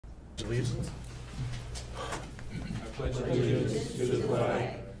Allegiance. I pledge allegiance to the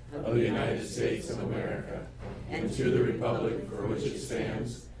flag of the United States of America and to the republic for which it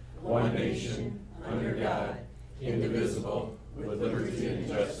stands, one nation, under God, indivisible, with liberty and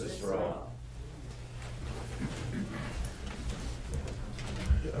justice for all.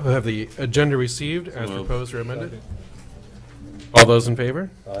 I'll have the agenda received as proposed or amended. All those in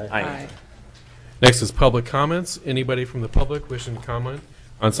favor? Aye. Next is public comments. Anybody from the public wishing to comment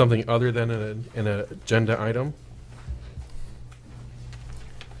on something other than an agenda item?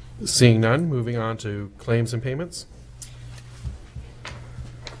 Seeing none, moving on to claims and payments.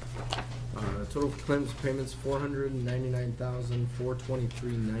 Total claims and payments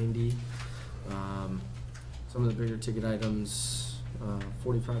 $499,423.90. Some of the bigger ticket items,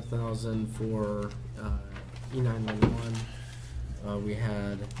 $45,000 for E911. We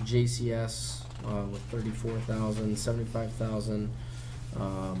had JCS with $34,000, $75,000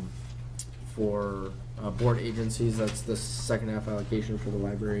 for board agencies. That's the second half allocation for the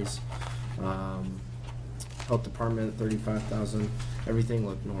libraries. Health department $35,000. Everything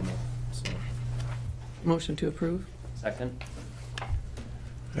looked normal. So. Motion to approve. Second.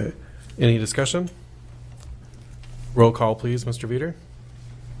 Any discussion? Roll call, please, Mr. Veeder.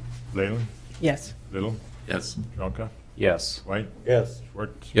 Leyland, Yes. Little, Yes. Trelka, Yes. White, Yes.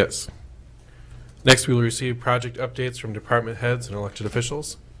 Schwartz. Yes. Next, we will receive project updates from department heads and elected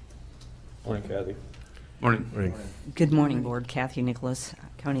officials. Morning, Kathy. Morning. Good morning, Board. Kathy Nicholas,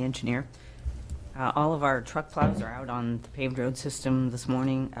 County Engineer. All of our truck plows are out on the paved road system this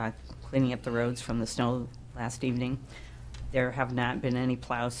morning, cleaning up the roads from the snow last evening. There have not been any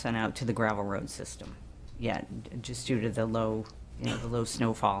plows sent out to the gravel road system yet, just due to the low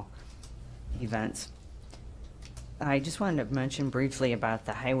snowfall events. I just wanted to mention briefly about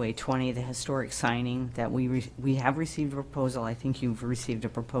the Highway 20, the historic signing that we have received a proposal. I think you've received a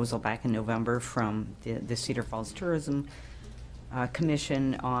proposal back in November from the Cedar Falls Tourism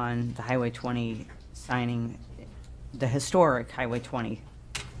Commission on the Highway 20 signing, the historic Highway 20.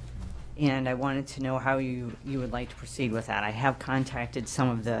 And I wanted to know how you would like to proceed with that. I have contacted some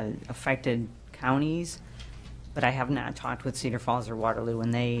of the affected counties, but I have not talked with Cedar Falls or Waterloo,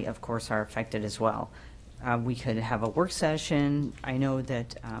 and they, of course, are affected as well. We could have a work session. I know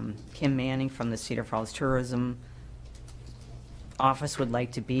that Kim Manning from the Cedar Falls Tourism Office would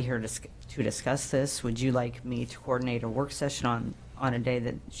like to be here to discuss this. Would you like me to coordinate a work session on a day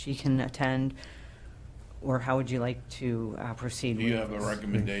that she can attend? Or how would you like to proceed? Do you have a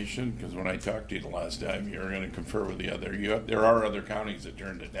recommendation? Because when I talked to you the last time, you were going to confer with the other. There are other counties that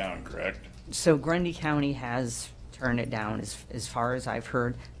turned it down, correct? So Grundy County has turned it down as far as I've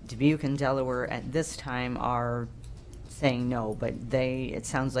heard. Dubuque and Delaware at this time are saying no, but it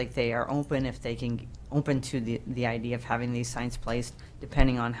sounds like they are open if they can open to the idea of having these signs placed,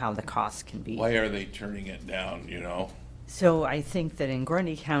 depending on how the costs can be. Why are they turning it down, So I think that in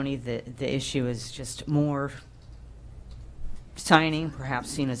Grundy County, the issue is just more signing, perhaps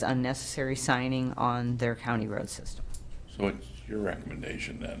seen as unnecessary signing on their county road system. So what's your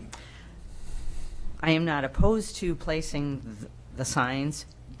recommendation then? I am not opposed to placing the signs.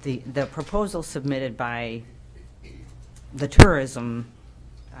 The proposal submitted by the tourism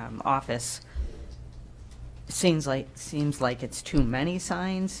office seems like it's too many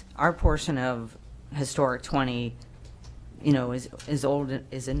signs. Our portion of Historic 20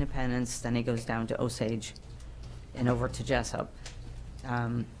 is Independence, then it goes down to Osage and over to Jessup.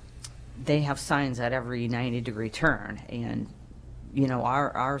 They have signs at every 90-degree turn, and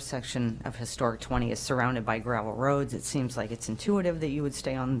our section of Historic 20 is surrounded by gravel roads. It seems like it's intuitive that you would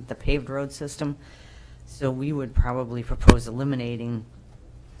stay on the paved road system, so we would probably propose eliminating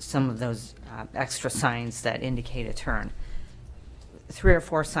some of those extra signs that indicate a turn. 3 or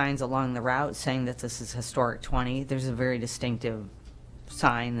 4 signs along the route saying that this is Historic 20. There's a very distinctive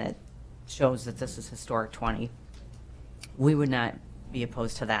sign that shows that this is Historic 20. We would not be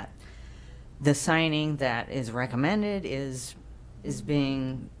opposed to that. The signing that is recommended is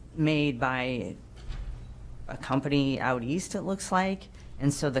being made by a company out east, it looks like,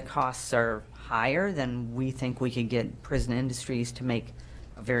 and so the costs are higher than we think we could get Prison Industries to make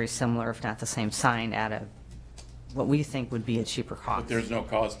a very similar, if not the same sign at what we think would be a cheaper cost. But there's no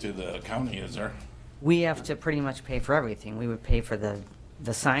cost to the county, is there? We have to pretty much pay for everything. We would pay for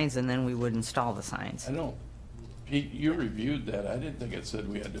the signs, and then we would install the signs. I don't. Pete, you reviewed that. I didn't think it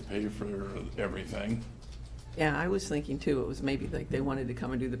said we had to pay for everything. Yeah, I was thinking too, it was maybe like they wanted to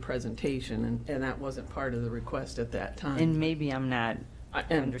come and do the presentation, and that wasn't part of the request at that time. And maybe I'm not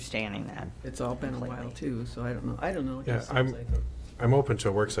understanding that. It's all been a while too, so I don't know. I don't know. It Yeah, just seems like it. I'm open to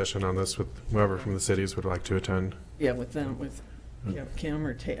a work session on this with whoever from the cities would like to attend. Yeah, with them, Yep, Kim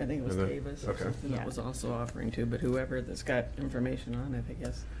or I think it was Is it? Tavis or Okay. something Yeah. that was also offering to, but whoever that's got information on it, I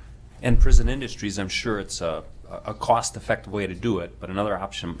guess. And Prison Industries, I'm sure it's a cost-effective way to do it, but another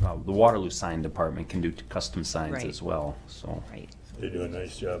option, the Waterloo Sign Department can do custom signs Right. as well, so, Right, They do a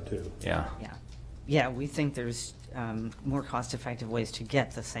nice job too. yeah. yeah. Yeah, we think there's more cost-effective ways to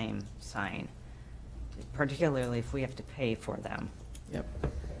get the same sign, particularly if we have to pay for them. Yep.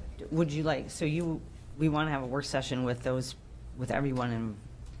 Would you like, we want to have a work session with everyone and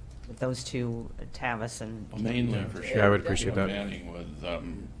with those two, Tavis and. Well, mainly for sure. Yeah, I would appreciate that. Manning with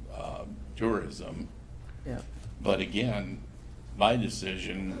tourism. Yep. But again, my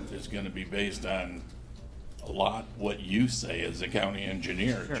decision is going to be based on a lot what you say as a county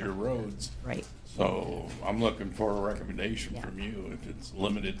engineer. It's Sure. your roads. Right. So I'm looking for a recommendation Yeah. from you, if it's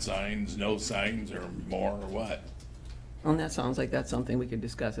limited signs, no signs, or more, or what. Well, and that sounds like that's something we could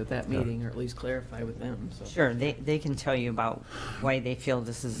discuss at that meeting, or at least clarify with them, so. Sure, they can tell you about why they feel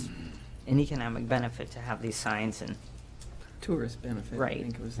this is an economic benefit to have these signs and, Tourist benefit, I Right.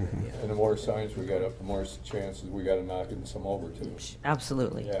 think it was, Mm-hmm. yeah. And the more signs we got up, the more chances we got of knocking some over too.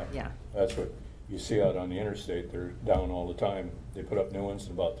 absolutely, Yeah. yeah. That's what you see out on the interstate, they're down all the time. They put up new ones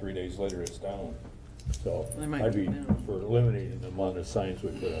and about 3 days later it's down. So They might I'd be be down. for eliminating the amount of signs we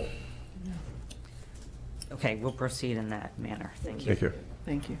put up. Okay, we'll proceed in that manner, thank you. Thank you.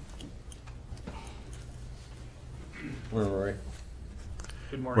 Thank you. Where were we?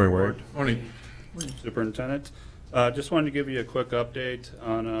 Good Where morning, were Board. Morning. Superintendent. Just wanted to give you a quick update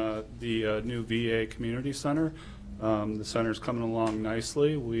on the new VA Community Center. The center's coming along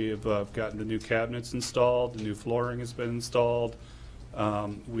nicely. We have gotten the new cabinets installed, the new flooring has been installed.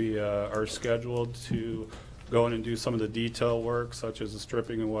 We are scheduled to go in and do some of the detail work, such as the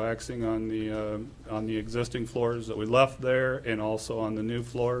stripping and waxing on the existing floors that we left there, and also on the new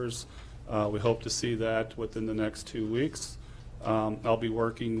floors. We hope to see that within the next 2 weeks. I'll be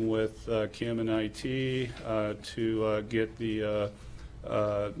working with Kim and IT to get the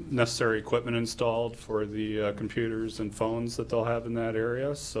necessary equipment installed for the computers and phones that they'll have in that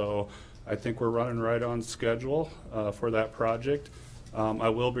area. So I think we're running right on schedule for that project. I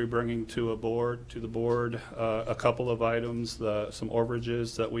will be bringing to the board a couple of items, some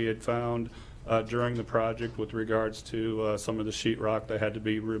overages that we had found during the project with regards to some of the sheetrock that had to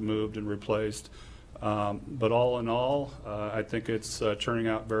be removed and replaced. But all in all, I think it's turning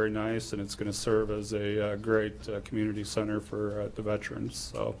out very nice, and it's going to serve as a great community center for the veterans.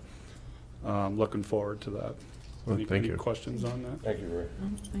 So looking forward to that. Well, thank you. Any questions on that? Thank you, Ray.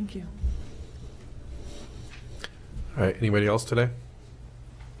 Thank you. All right, anybody else today?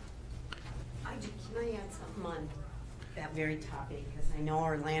 Can I add something on that very topic? Because I know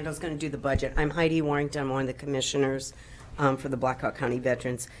Orlando's going to do the budget. I'm Heidi Warrington, I'm one of the commissioners for the Blackhawk County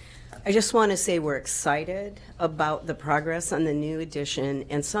Veterans. I just want to say we're excited about the progress on the new edition,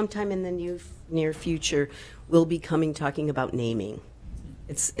 and sometime in the near future, we'll be talking about naming.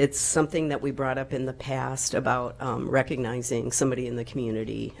 It's something that we brought up in the past about recognizing somebody in the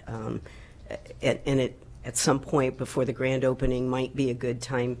community, and it at some point before the grand opening might be a good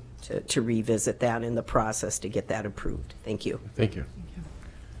time to revisit that in the process to get that approved. Thank you. Thank you.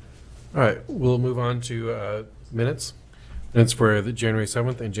 All right, we'll move on to minutes. Minutes for the January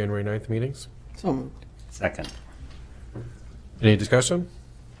 7th and January 9th meetings. So moved. Second. Any discussion?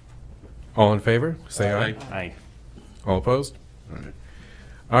 All in favor, say aye. Aye. All opposed? All right.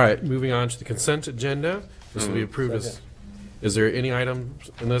 All right, moving on to the consent agenda. This will be approved as, is there any item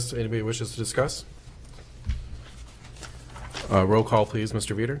in this anybody wishes to discuss? Roll call, please,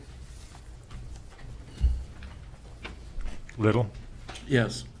 Mr. Veeder. Little,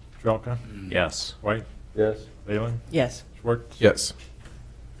 Yes. Jelka, Yes. White, Yes. Leyland, Yes. Schwartz. Yes.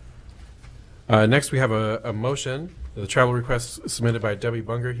 Next, we have a motion that the travel request submitted by Debbie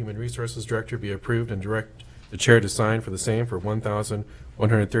Bunger, Human Resources Director, be approved and direct the chair to sign for the same for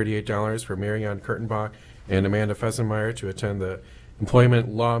 $1,138 for Marianne Kurtenbach and Amanda Fessenmeyer to attend the employment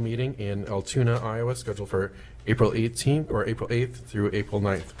law meeting in Altoona, Iowa, scheduled for April 18th or April 8th through April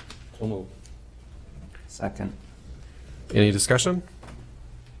 9th. So moved. Second. Any discussion?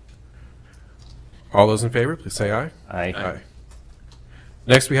 All those in favor, please say aye. Aye.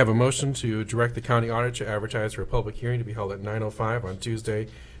 Next, we have a motion to direct the county auditor to advertise for a public hearing to be held at 9:05 on Tuesday,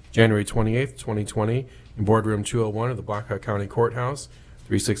 January 28th, 2020, in Boardroom 201 of the Blackhawk County Courthouse,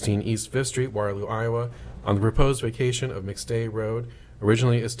 316 East 5th Street, Waterloo, Iowa, on the proposed vacation of McStay Road,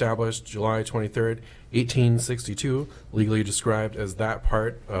 originally established July 23rd, 1862, legally described as that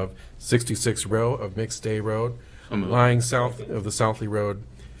part of 66 row of McStay Road, lying south of the South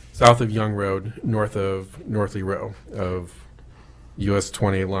of Young Road, north of Northley Row of US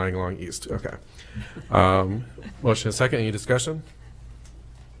 20, lying along east. Okay. Motion and second. Any discussion?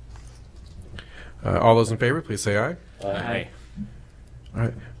 All those in favor, please say aye. Aye. All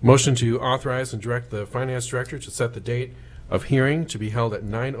right. Motion to authorize and direct the finance director to set the date of hearing to be held at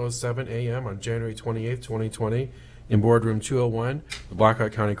 9:07 a.m. on January 28th, 2020 in boardroom 201, the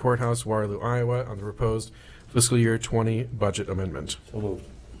Blackhawk County Courthouse, Waterloo, Iowa, on the proposed fiscal year 20 budget amendment. So moved.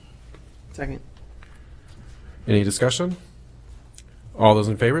 Second. Any discussion? All those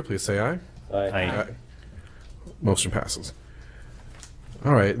in favor, please say aye. Aye. Motion passes.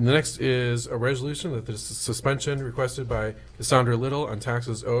 All right, and the next is a resolution that the suspension requested by Cassandra Little on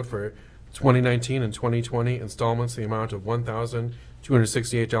taxes owed for 2019 and 2020 installments, the amount of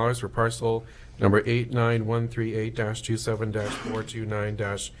 $1,268 for parcel number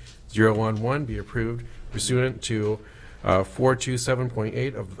 89138-27-429-011 be approved pursuant to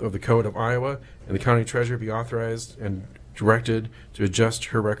 427.8 of the Code of Iowa, and the county treasurer be authorized and directed to adjust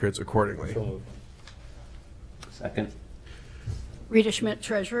her records accordingly. So moved. Second. Rita Schmidt,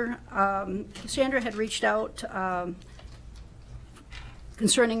 treasurer. Cassandra had reached out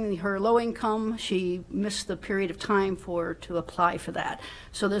concerning her low income. She missed the period of time to apply for that.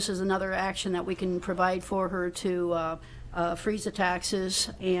 So this is another action that we can provide for her to freeze the taxes.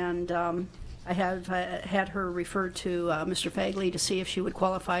 And I have had her referred to Mr. Fagley to see if she would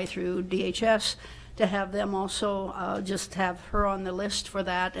qualify through DHS to have them also just have her on the list for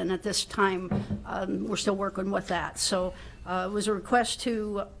that. And at this time, we're still working with that. So it was a request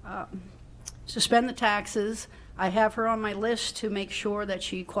to suspend the taxes. I have her on my list to make sure that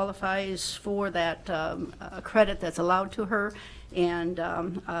she qualifies for that credit that's allowed to her. And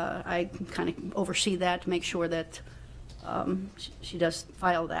I kind of oversee that to make sure that she does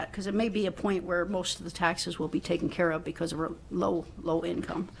file that, because it may be a point where most of the taxes will be taken care of because of her low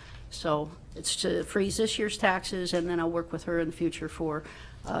income. So it's to freeze this year's taxes, and then I'll work with her in the future for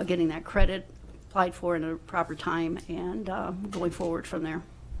getting that credit applied for in a proper time and going forward from there.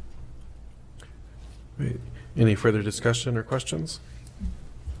 Great. Any further discussion or questions?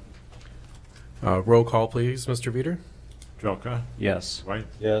 Roll call, please, Mr. Veeder. Jelka, Yes. White,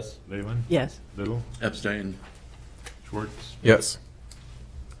 Yes. Leyland, Yes. Little, Abstain. Schwartz. Yes.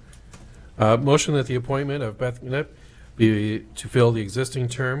 Motion that the appointment of Beth Knipp be to fill the existing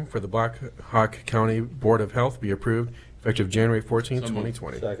term for the Blackhawk County Board of Health be approved effective January 14th, So moved.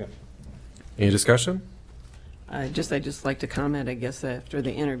 2020. Second. Any discussion? I'd just like to comment, I guess, after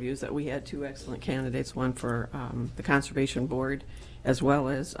the interviews, that we had two excellent candidates, one for the Conservation Board, as well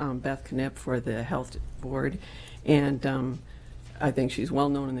as Beth Knipp for the Health Board. And I think she's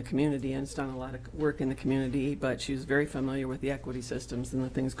well-known in the community and has done a lot of work in the community, but she's very familiar with the equity systems and the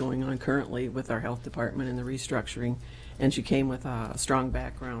things going on currently with our health department and the restructuring. And she came with a strong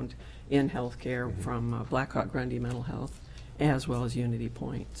background in healthcare from Blackhawk Grundy Mental Health, as well as Unity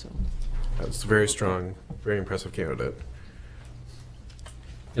Point. So. That's a very strong, very impressive candidate.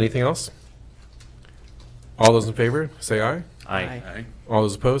 Anything else? All those in favor, say aye. Aye. Aye. All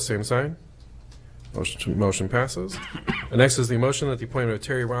those opposed, same sign. Motion passes. The next is the motion that the appointment of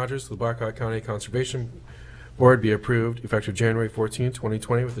Terry Rogers to the Blackhawk County Conservation Board be approved effective January 14,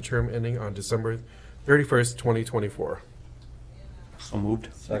 2020, with the term ending on December 31st, 2024. So moved.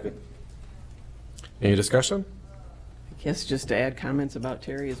 Second. Any discussion? I guess just to add comments about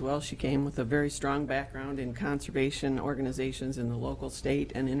Terry as well, she came with a very strong background in conservation organizations in the local,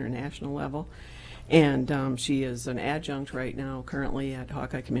 state, and international level. And she is an adjunct right now currently at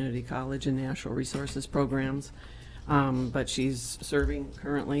Hawkeye Community College in Natural Resources programs. But she's serving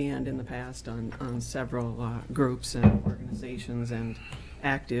currently and in the past on several groups and organizations and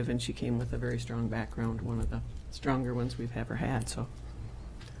active, and she came with a very strong background, one of the stronger ones we've ever had. So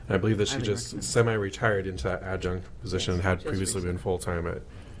I believe that she Highly just recommend. semi-retired into that adjunct position and had just previously recently. been full-time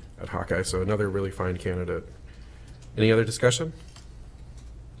at Hawkeye. So another really fine candidate. Any other discussion?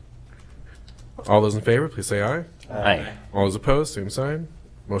 All those in favor, please say aye. Aye. All those opposed, same sign.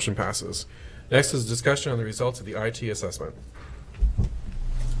 Motion passes. Next is discussion on the results of the IT assessment.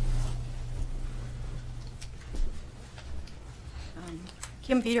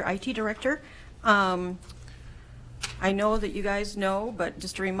 Kim Veeder, IT Director. I know that you guys know, but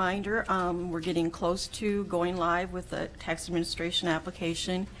just a reminder, we're getting close to going live with the tax administration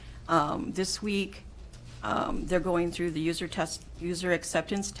application. This week, they're going through the user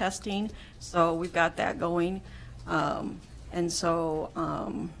acceptance testing, so we've got that going. And so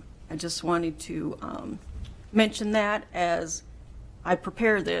I just wanted to mention that as I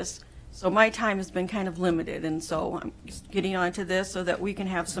prepare this. So my time has been kind of limited, and so I'm just getting onto this so that we can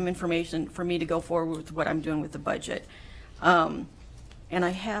have some information for me to go forward with what I'm doing with the budget. And I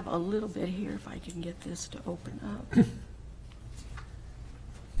have a little bit here, if I can get this to open up. Just a minute. Okay, so this is the user acceptance testing. So we've got that going. And so I just wanted to mention that as I prepare this so that we can have some information for me to go forward with what I'm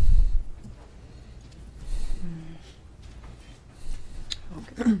doing with the budget. And I have a little bit here, if I can get this to open up. All right,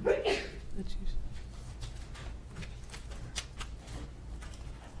 Okay. Let's use-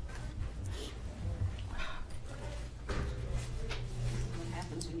 What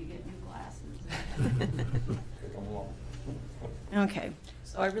happens when you get new glasses? Okay,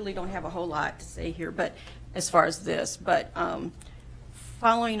 so I really don't have a whole lot to say here, but as far as this, but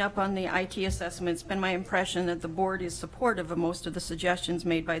following up on the IT assessment, it's been my impression that the board is supportive of most of the suggestions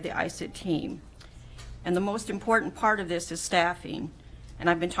made by the ICIT team. And the most important part of this is staffing. And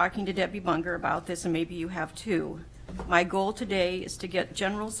I've been talking to Debbie Bunger about this, and maybe you have too. My goal today is to get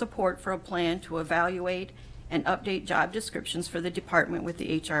general support for a plan to evaluate and update job descriptions for the department with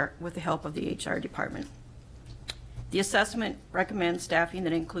the help of the HR department. The assessment recommends staffing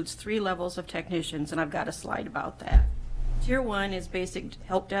that includes 3 levels of technicians, and I've got a slide about that. Tier 1 is basic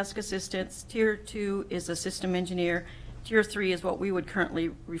help desk assistants. Tier 2 is a system engineer. Tier 3 is what we would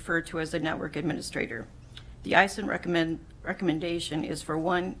currently refer to as a network administrator. The ISIN recommendation is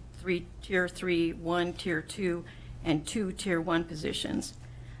for Tier 3, 1 Tier 2, and 2 Tier 1 positions.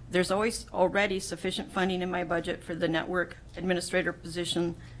 There's already sufficient funding in my budget for the network administrator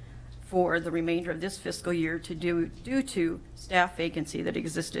position for the remainder of this fiscal year due to staff vacancy that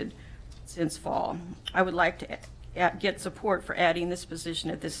existed since fall. I would like to get support for adding this position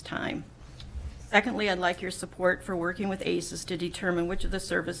at this time. Secondly, I'd like your support for working with ACES to determine which of the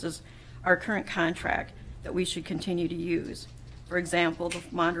services our current contract that we should continue to use. For example, the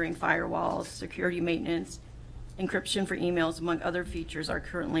monitoring firewalls, security maintenance, encryption for emails, among other features are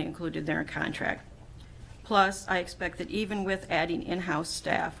currently included in their contract. Plus, I expect that even with adding in-house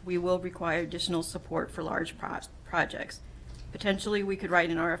staff, we will require additional support for large projects. Potentially, we could write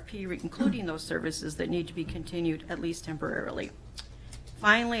an RFP including those services that need to be continued, at least temporarily.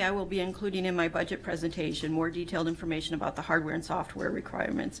 Finally, I will be including in my budget presentation more detailed information about the hardware and software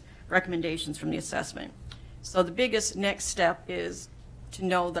recommendations from the assessment. So the biggest next step is to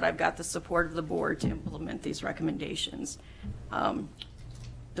know that I've got the support of the board to implement these recommendations.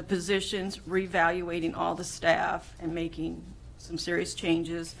 The positions, reevaluating all the staff and making some serious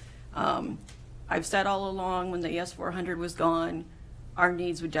changes. I've said all along when the ES400 was gone, our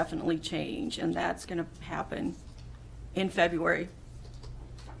needs would definitely change, and that's going to happen in February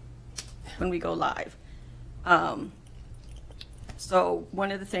when we go live. So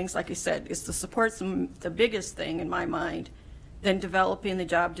one of the things, like I said, is to support the biggest thing in my mind, then developing the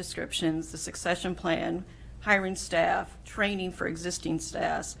job descriptions, the succession plan, hiring staff, training for existing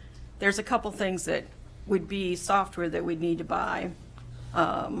staff. There's a couple things that would be software that we'd need to buy.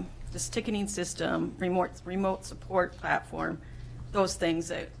 This ticketing system, remote support platform, those things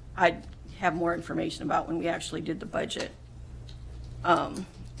that I'd have more information about when we actually did the budget. And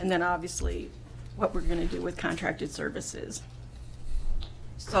then obviously what we're going to do with contracted services.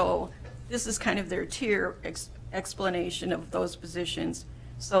 So this is kind of their tier explanation of those positions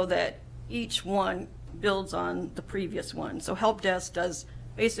so that each one builds on the previous one. So help desk does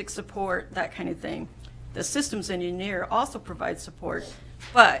basic support, that kind of thing. The systems engineer also provides support,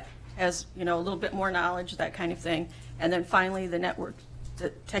 but has, you know, a little bit more knowledge, that kind of thing. And then finally,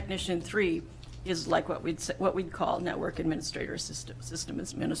 the technician 3 is like what we'd call network administrator, system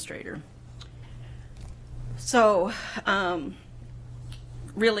administrator. So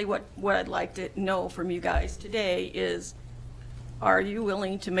really what I'd like to know from you guys today is, are you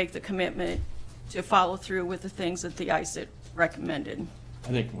willing to make the commitment to follow through with the things that the ICIT recommended? I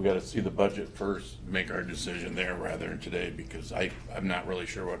think we got to see the budget first, make our decision there rather than today, because I'm not really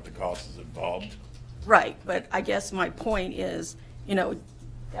sure what the cost is involved. Right, but I guess my point is, you know,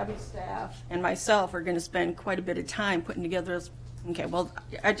 Debbie's staff and myself are going to spend quite a bit of time putting together this. Okay, well,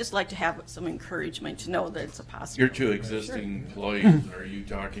 I'd just like to have some encouragement to know that it's a possibility. Your 2 existing employees, are you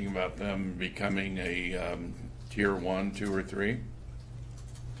talking about them becoming a tier 1, 2, or 3?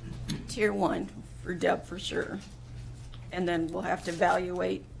 Tier 1 for Deb for sure. And then we'll have to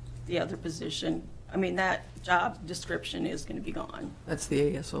evaluate the other position. I mean, that job description is going to be gone. That's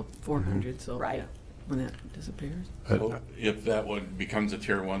the ASO 400, so Right. yeah, when that disappears. So if that one becomes a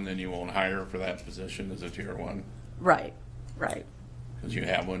tier 1, then you won't hire for that position as a tier 1? Right, right. Because you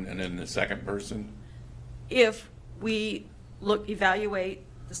have one, and then the second person? If we evaluate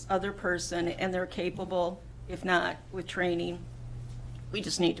this other person and they're capable, if not with training, we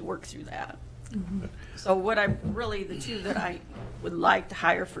just need to work through that. Mm-hmm. So what the 2 that I would like to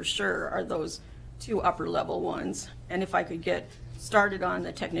hire for sure are those 2 upper level ones. And if I could get started on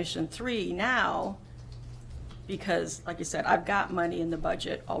the technician 3 now, because like I said, I've got money in the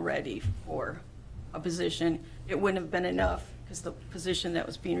budget already for a position, it wouldn't have been enough because the position that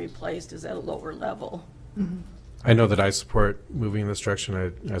was being replaced is at a lower level. Mm-hmm. I know that I support moving in this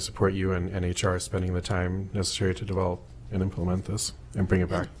direction. I support you and HR spending the time necessary to develop and implement this and bring it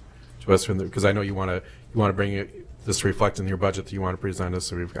back to us, because I know you want to bring it, this to reflect in your budget that you want to present us,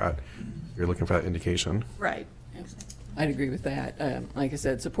 so you're looking for that indication. Right. I'd agree with that. Like I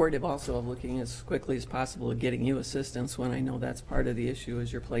said, supportive also of looking as quickly as possible at getting you assistance when I know that's part of the issue,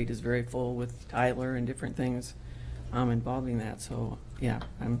 is your plate is very full with Tyler and different things involving that. So, yeah,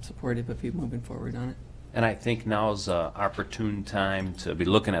 I'm supportive of you moving forward on it. And I think now's an opportune time to be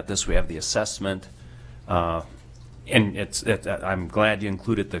looking at this. We have the assessment, and I'm glad you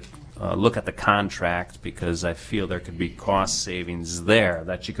included the look at the contract, because I feel there could be cost savings there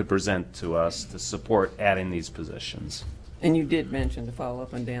that you could present to us to support adding these positions. And you did mention, to follow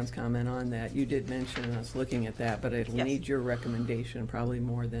up on Dan's comment on that, you did mention us looking at that, but it'll Yes. need your recommendation probably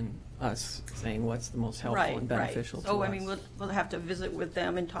more than us saying what's the most helpful Right, and beneficial right. to us. So, I mean, we'll have to visit with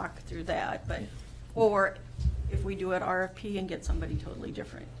them and talk through that, but, or if we do an RFP and get somebody totally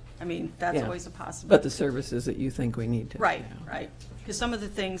different. I mean, that's Yeah. always a possibility. But the services that you think we need to. Right, yeah. right. Because some of the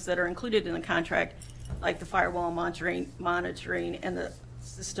things that are included in the contract, like the firewall monitoring and the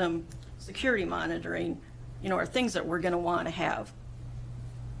system security monitoring, are things that we're going to want to have.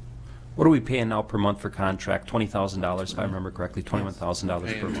 What are we paying now per month for contract? $20,000, if I remember correctly, $21,000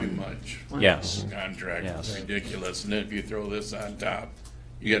 per Paying too month. much. Yes. This contract is Yes. ridiculous, and if you throw this on top,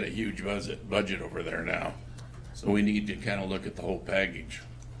 you got a huge budget over there now. So we need to kind of look at the whole package.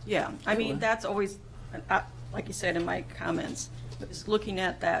 Yeah, I mean, that's always, like you said in my comments, is looking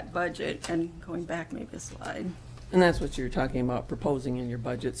at that budget and going back maybe a slide. And that's what you're talking about, proposing in your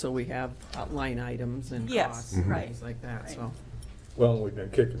budget, so we have line items and Yes, costs and right, things like that, right. so. Well, we've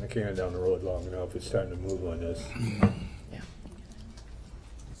been kicking the can down the road long enough. It's time to move on this Yeah.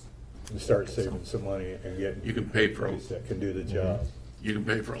 and start saving some money and getting. You can pay for- place that can do the job. You can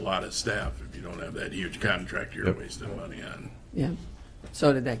pay for a lot of staff if you don't have that huge contract you're Yep. wasting money on. Yeah.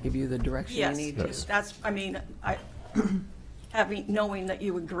 So did that give you the direction you Yes, need? Yes. that's, I mean, knowing that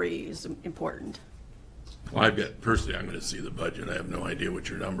you agree is important. Well, personally, I'm gonna see the budget. I have no idea what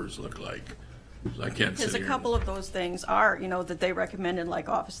your numbers look like. So I can't sit Because a here. couple of those things are, that they recommended, like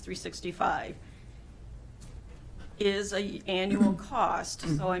Office 365, is a annual cost.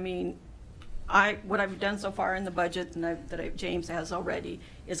 So, I mean, what I've done so far in the budget, and James has already,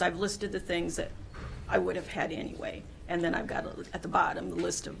 is I've listed the things that I would have had anyway. And then I've got, at the bottom, the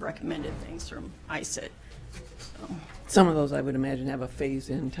list of recommended things from ICIT. So, Some of those, I would imagine, have a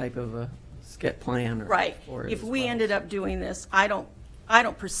phase-in type of a skit plan or. right. for it If as we well. ended up doing this, I don't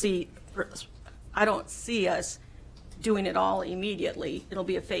see us doing it all immediately. It'll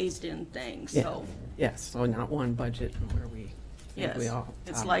be a phased-in thing, Yeah. so, Yes, so not one budget where we think yes. we all.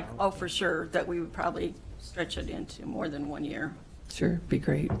 It's top like, out. oh, for sure, that we would probably stretch it into more than 1 year. Sure, be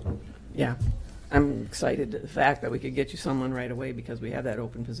great. Yeah. I'm excited at the fact that we could get you someone right away, because we have that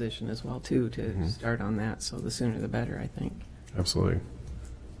open position as well, too, to start on that. So the sooner the better, I think. Absolutely.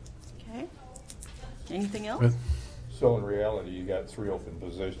 Okay? Anything else? Good. So in reality, you got three open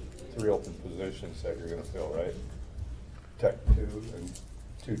positions that you're gonna fill, right? Tech 2 and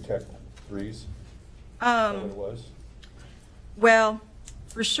 2 Tech 3s? Is that what it was? Well,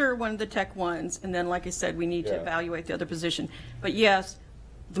 for sure, one of the tech ones, and then, like I said, we need to Yeah. evaluate the other position. But yes,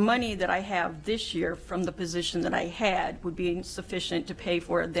 the money that I have this year from the position that I had would be sufficient to pay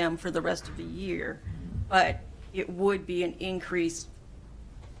for them for the rest of the year. But it would be an increase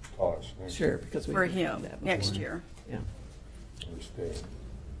Cost. Sure, because we. for did him that next before. year. Yeah. Understand.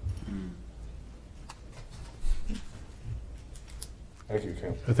 Thank you,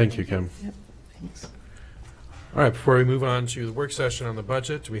 Kim. Thank you, Kim. Yep, thanks. All right, before we move on to the work session on the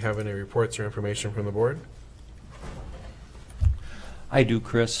budget, do we have any reports or information from the board? I do,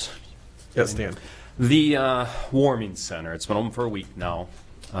 Chris. Yes, Dan. The warming center, it's been open for a week now.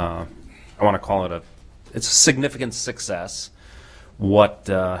 I want to call it it's a significant success. What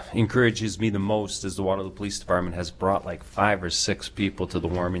encourages me the most is the Waterloo Police Department has brought like 5 or 6 people to the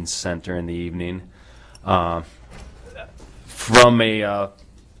warming center in the evening. From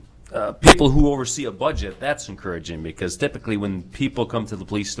people who oversee a budget, that's encouraging, because typically when people come to the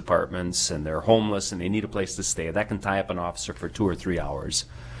police departments and they're homeless and they need a place to stay, that can tie up an officer for 2 or 3 hours.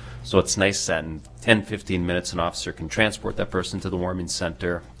 So it's nice that in 10, 15 minutes an officer can transport that person to the warming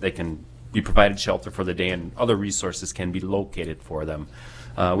center. They can be provided shelter for the day, and other resources can be located for them.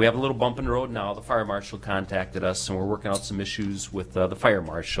 We have a little bump in the road now. The fire marshal contacted us, and we're working out some issues with the fire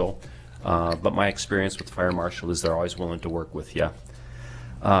marshal. But my experience with the fire marshal is they're always willing to work with you.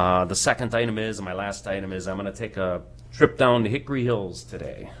 The second item is, and my last item is, I'm going to take a trip down to Hickory Hills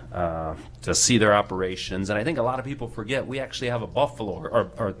today to see their operations. And I think a lot of people forget we actually have a buffalo,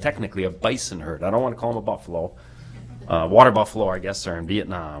 or technically a bison herd. I don't want to call them a buffalo. Water buffalo, I guess, are in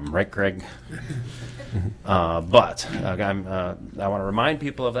Vietnam, right, Craig? But I want to remind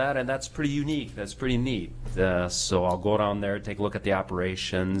people of that, and that's pretty unique. That's pretty neat. So I'll go down there, take a look at the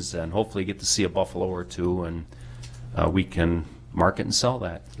operations, and hopefully get to see a buffalo or two, and we can market and sell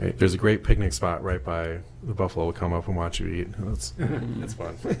that. Right. There's a great picnic spot right by the buffalo. Will come up and watch you eat. It's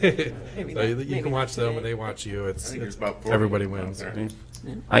fun. You can watch them and they watch you. It's about 40 everybody out wins. there.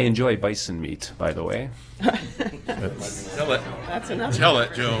 I enjoy bison meat, by the way. Tell it. That's enough. Tell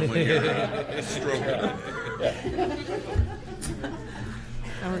it, Joe, when you're stroking it.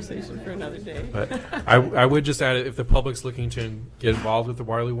 Conversation for another day. But I would just add, if the public's looking to get involved with the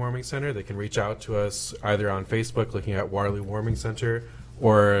Waterloo Warming Center, they can reach out to us either on Facebook looking at Waterloo Warming Center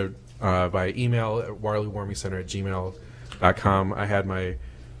or by email at waterloowarmingcenter@gmail.com. I had my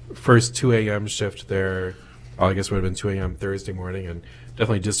first 2 a.m. shift there, I guess it would have been 2 a.m. Thursday morning, and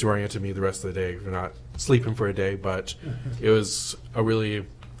definitely disoriented me the rest of the day for not sleeping for a day, but it was a really...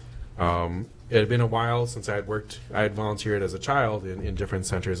 it had been a while since I had volunteered as a child in different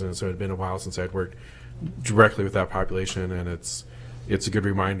centers, and so it had been a while since I'd worked directly with that population, and it's a good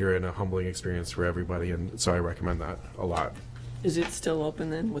reminder and a humbling experience for everybody, and so I recommend that a lot. Is it still open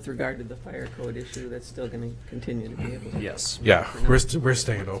then with regard to the fire code issue? That's still going to continue to be able to? Yes. Yeah, we're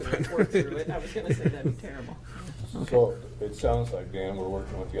staying open. Work through it. I was going to say that'd be terrible. Okay. So it sounds like, Dan, we're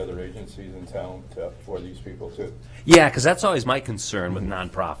working with the other agencies in town for these people too. Yeah, because that's always my concern with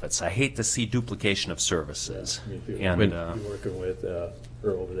nonprofits. I hate to see duplication of services. And You're working with Earl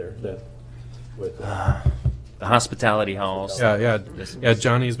over there, with the hospitality house. Yeah.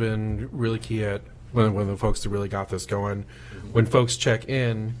 Johnny's been really key at one of the folks that really got this going. When folks check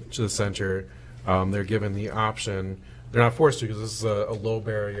in to the center, they're given the option. They're not forced to because this is a low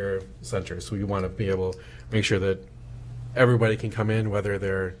barrier center, so we want to be able to make sure that everybody can come in, whether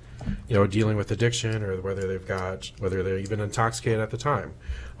they're dealing with addiction or whether they're even intoxicated at the time.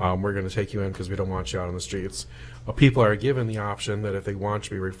 We're going to take you in because we don't want you out on the streets. People are given the option that if they want to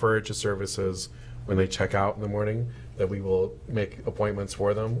be referred to services when they check out in the morning, that we will make appointments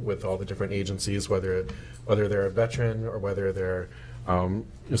for them with all the different agencies, whether they're a veteran or whether they're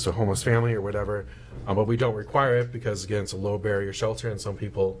just a homeless family or whatever. But we don't require it because, again, it's a low barrier shelter, and some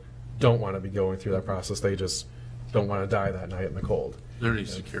people don't want to be going through that process. They just don't want to die that night in the cold. Is there any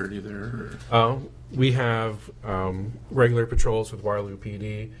security there? We have regular patrols with Waterloo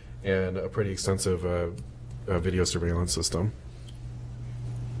PD and a pretty extensive video surveillance system.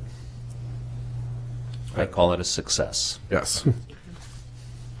 I call it a success. Yes.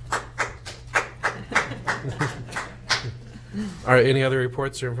 All right, any other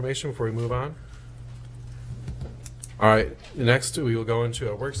reports or information before we move on? All right, next we will go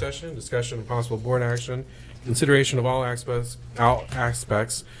into a work session, discussion and possible board action, consideration of all aspects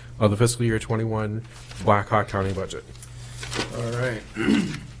of the fiscal year 21 Blackhawk County budget. All right.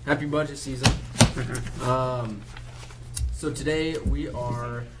 Happy budget season. So today we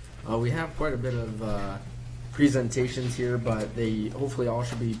have quite a bit of presentations here, but they hopefully all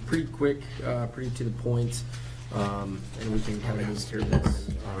should be pretty quick, pretty to the point, and we can kind of move through this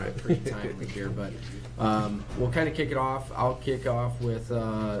pretty timely here. But we'll kind of kick it off. I'll kick off with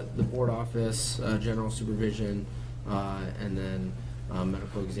the board office, general supervision, and then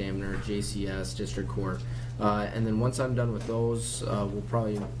medical examiner, JCS, district court. And then once I'm done with those, we'll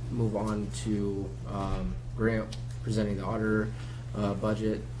probably move on to Grant presenting the auditor,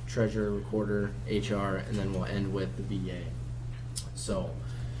 budget, treasurer, recorder, HR, and then we'll end with the VA. So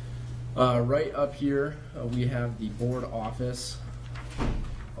right up here, we have the board office.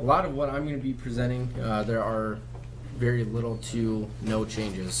 A lot of what I'm going to be presenting, there are very little to no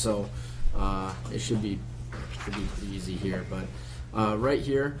changes, so it should be pretty easy here. But right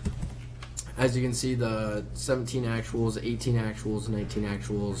here, as you can see, the 17 actuals, 18 actuals, 19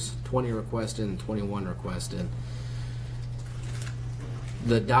 actuals, 20 requested, and 21 requested.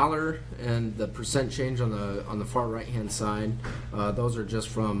 The dollar and the percent change on the far right hand side, those are just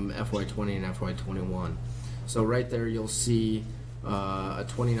from FY20 and FY21. So right there you'll see a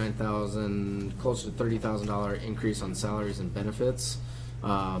 $29,000, close to $30,000 increase on salaries and benefits.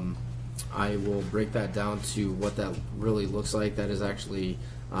 I will break that down to what that really looks like. That is actually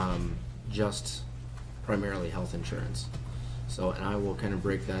just primarily health insurance. So, and I will kind of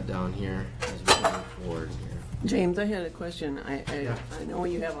break that down here as we move forward here. James, I had a question. I know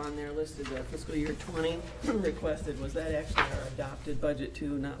you have on there listed the fiscal year 20 requested. Was that actually our adopted budget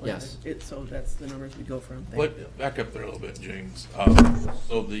too? Not like Yes. So that's the numbers we go from. Back up there a little bit, James.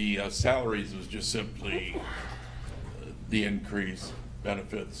 So the salaries was just simply the increase,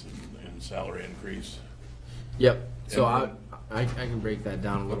 benefits and salary increase. Yep. So And I can break that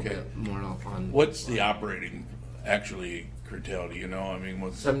down a little Okay. bit more on. What's the operating actually curtailed, you know, I mean,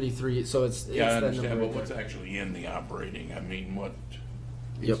 what's, 73, so it's yeah, I that understand, number but right what's there. actually in the operating, I mean, what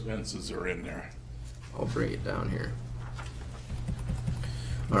Yep. expenses are in there? I'll break it down here.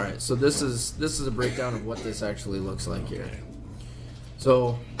 All right, so this is a breakdown of what this actually looks like here. Okay.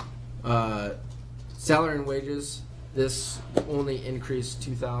 So, salary and wages, this only increased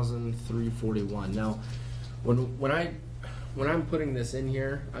 2,341. Now, when I'm putting this in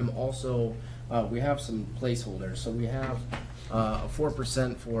here, I'm also we have some placeholders. So we have a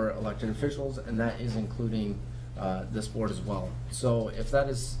 4% for elected officials, and that is including this board as well. So if that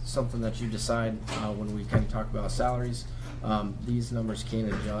is something that you decide when we kind of talk about salaries, these numbers can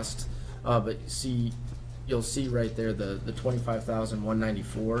adjust. But you'll see right there the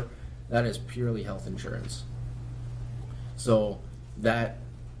 25,194. That is purely health insurance. So that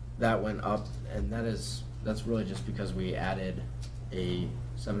went up, and that's really just because we added a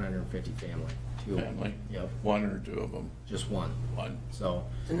 750 family. Family? Yep. One or two of them? Just one. One. So.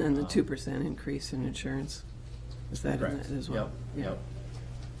 And then the 2% increase in insurance, is that in Correct. that as well? Yep.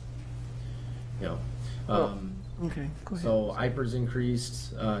 Yep. Oh, okay, go ahead. So IPER's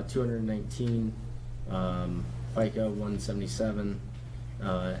increased 219, FICA 177,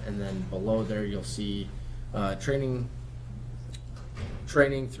 and then below there you'll see training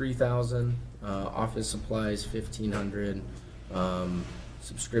 3,000, office supplies 1,500,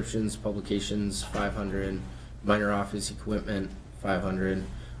 subscriptions, publications 500, minor office equipment 500.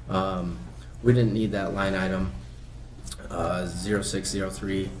 We didn't need that line item.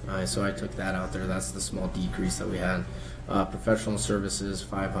 0603, so I took that out there. That's the small decrease that we had. Professional services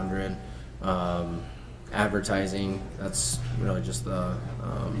 500, advertising, that's really just the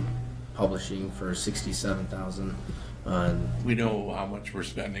publishing for 67,000. We know how much we're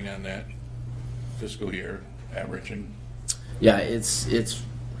spending on that fiscal year, averaging. Yeah, it's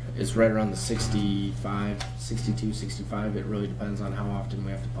right around the 65, 62, 65. It really depends on how often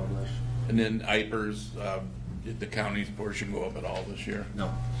we have to publish. And then IPERS, did the county's portion go up at all this year?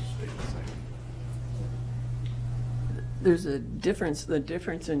 No. Stayed the same. There's a difference, the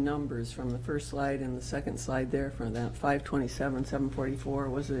difference in numbers from the first slide and the second slide there, from that 527, 744,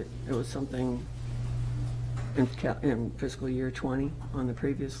 it was something in fiscal year 20 on the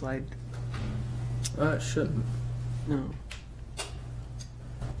previous slide? It shouldn't. No.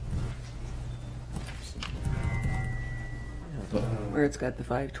 Where it's got the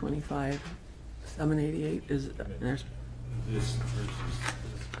 525, 788 is, there's This versus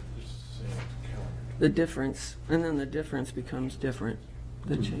this same calendar. the difference, and then the difference becomes different,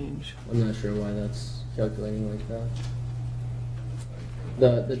 the change. I'm not sure why that's calculating like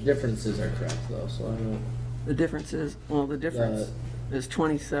that. The differences are correct though, so I don't. The difference is, well, the difference is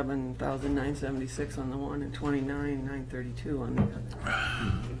 27,976 on the one and 29,932 on the other.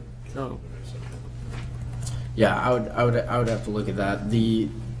 So, Yeah, I would have to look at that.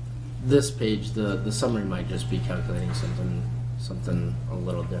 This page, the summary might just be calculating something a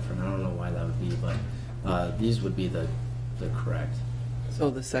little different. I don't know why that would be, but these would be the correct. so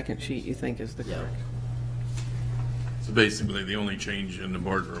the second sheet you think is the Yeah. correct? So basically, the only change in the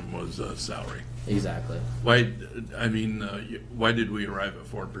boardroom was salary. Exactly. Why did we arrive at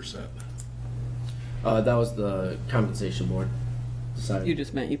 4%? That was the compensation board decided. You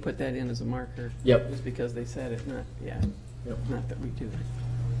just meant you put that in as a marker? Yep. Just because they said it, not, yeah, Yep. not that we do it.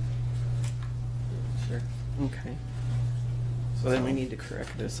 Sure, okay. So then we need to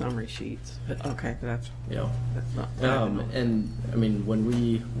correct the summary sheets, but, okay, that's Yeah. not. And I mean, when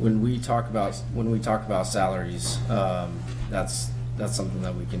we talk about salaries, that's something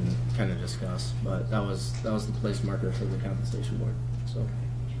that we can kind of discuss. But that was the place marker for the compensation board. So.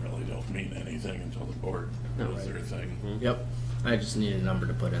 Really don't mean anything until the board No, does right. their thing. Yep. I just need a number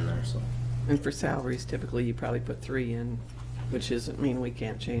to put in there. So. And for salaries, typically you probably put 3 in, which doesn't mean we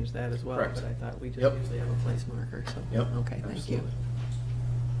can't change that as well. Correct. But I thought we just Yep. usually have a place marker, so. Yep. Okay, thank you.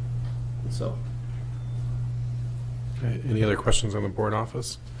 Absolutely. So. Okay, any other questions on the board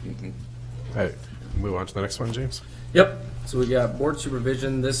office? Mhm. All right, move on to the next one, James. Yep. So we got board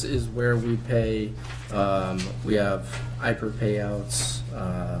supervision. This is where we pay. We have IPER payouts.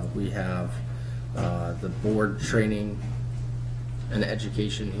 We have the board training and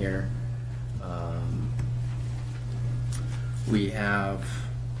education here. We have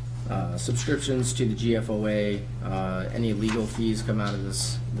subscriptions to the GFOA. Any legal fees come out of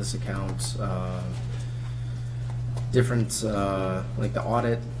this account. Different like the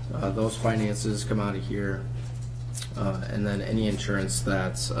audit, those finances come out of here. And then any insurance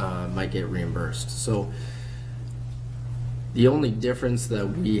that might get reimbursed. So the only difference that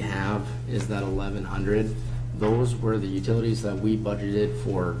we have is that 1,100. Those were the utilities that we budgeted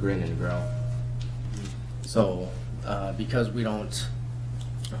for Grin and Grow. So, because we don't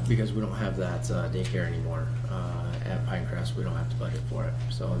have that daycare anymore at Pinecrest, we don't have to budget for it.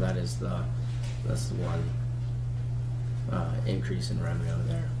 So that's the one increase in revenue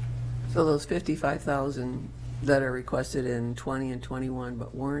there. So those 55,000 that are requested in 20 and 21,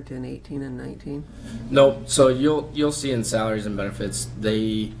 but weren't in 18 and 19? Nope. So you'll see in salaries and benefits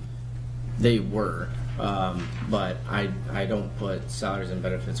they were, but I don't put salaries and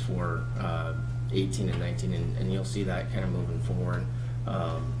benefits for 18 and 19, and you'll see that kind of moving forward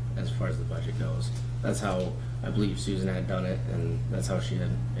as far as the budget goes. That's how I believe Susan had done it, and that's how she had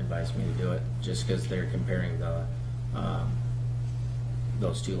advised me to do it, just because they're comparing the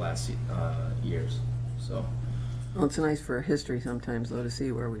those two last years. So. Well, it's nice for history sometimes, though, to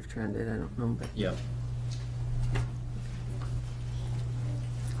see where we've trended. I don't know, but Yep.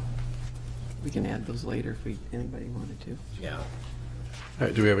 we can add those later if anybody wanted to. Yeah. All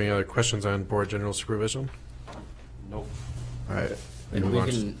right, do we have any other questions on board general supervision? Nope. All right. And move we on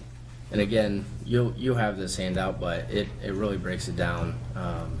to- can, and again, you have this handout, but it really breaks it down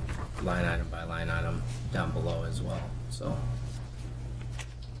line item by line item down below as well. So.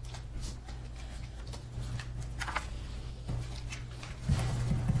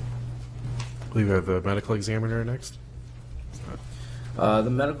 I believe we have the medical examiner next. The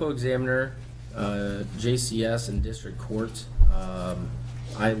medical examiner, JCS and district court,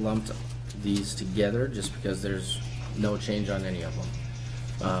 I lumped these together just because there's no change on any of them.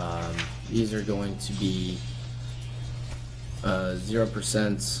 These are going to be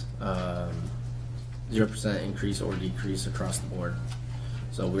 0%, 0% increase or decrease across the board.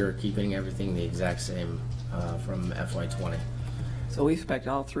 So we're keeping everything the exact same from FY20. So we expect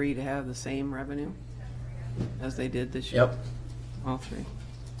all three to have the same revenue as they did this year? Yep. All three.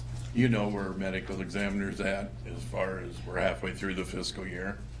 You know where medical examiners at as far as we're halfway through the fiscal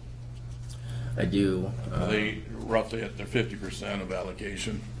year? I do. Are they roughly at their 50% of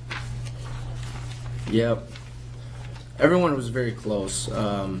allocation? Yep. Everyone was very close,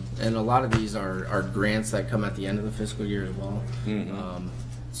 and a lot of these are grants that come at the end of the fiscal year as well.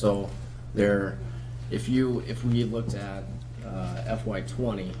 So they're, if we looked at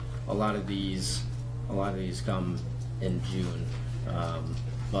FY20, a lot of these come in June,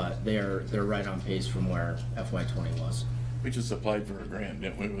 but they're right on pace from where FY20 was. We just applied for a grant,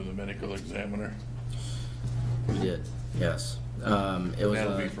 didn't we, with a medical examiner? We did, yes. It was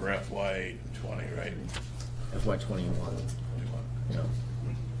That'll be for FY20, right? FY21. Yeah.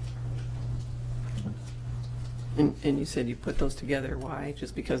 And you said you put those together. Why?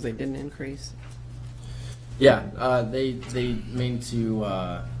 Just because they didn't increase? Yeah, they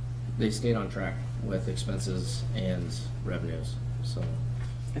stayed on track with expenses and revenues. So.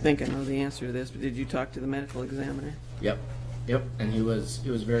 I think I know the answer to this, but did you talk to the medical examiner? Yep, and he was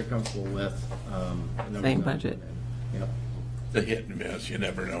very comfortable with the numbers Same that we budget. put in. Yep. The hit and miss, you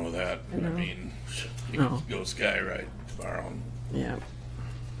never know that. I know. mean, you No. can go sky right tomorrow. Yeah.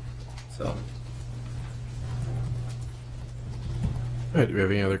 So. All right, do we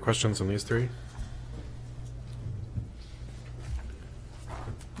have any other questions on these three?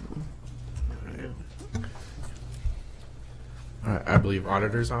 All right, I believe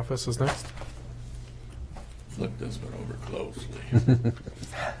auditor's office is next. Flip this one over closely.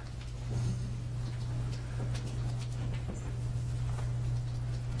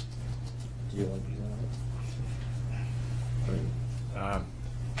 Do you want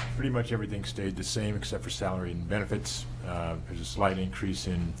Pretty much everything stayed the same except for salary and benefits. There's a slight increase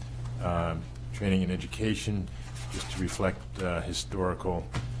in training and education, just to reflect historical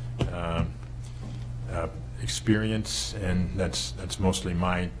experience, and that's mostly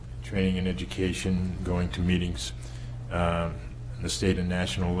my training and education, going to meetings on the state and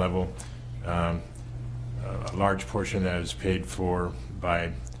national level. A large portion of that is paid for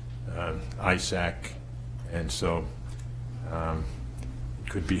by ISAC, and so it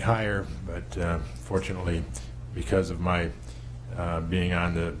could be higher, but fortunately, because of my being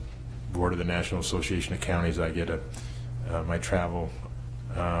on the board of the National Association of Counties, I get my travel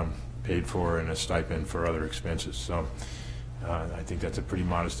paid for and a stipend for other expenses. So I think that's a pretty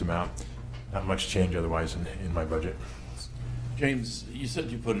modest amount. Not much change otherwise in my budget. James, you said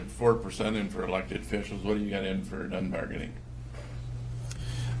you put 4% in for elected officials. What do you got in for non-bargaining?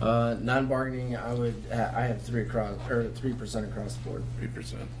 Non-bargaining, I have 3% across the board.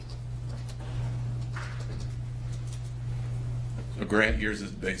 3%. So grant yours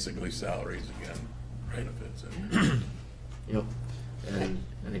is basically salaries again, benefits. And Yep.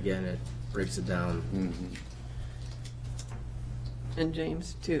 And again, it breaks it down. And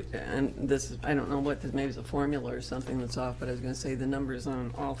James, too, and this, I don't know what, maybe it's a formula or something that's off, but I was gonna say the numbers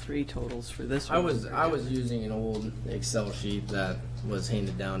on all three totals for this I one. was using an old Excel sheet that was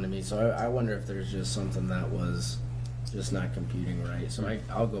handed down to me, so I wonder if there's just something that was just not computing right. So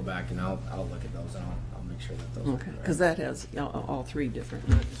I'll go back and I'll look at those and I'll make sure that those are Okay, correct. because that has all three different,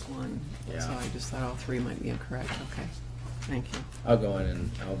 not just one. Yeah. So I just thought all three might be incorrect. Okay, thank you. I'll go in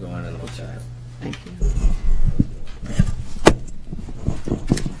and look at it. Thank you.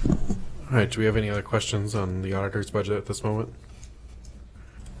 All right, do we have any other questions on the auditor's budget at this moment?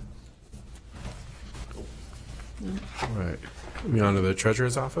 No. All right, moving on to the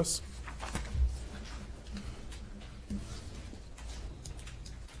treasurer's office.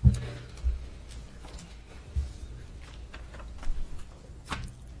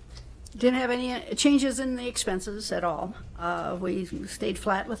 Didn't have any changes in the expenses at all. We stayed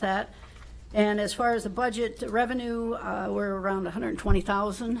flat with that. And as far as the budget revenue, we're around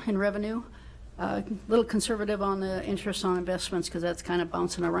 120,000 in revenue. A little conservative on the interest on investments because that's kind of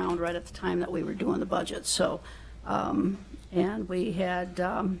bouncing around right at the time that we were doing the budget. So, and we had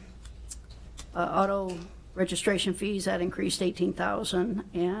auto registration fees that increased 18,000,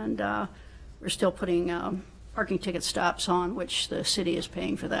 and we're still putting parking ticket stops on, which the city is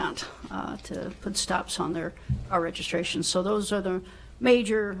paying for that, to put stops on their car registrations. So those are the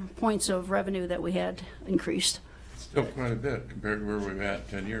major points of revenue that we had increased. Still quite a bit compared to where we were at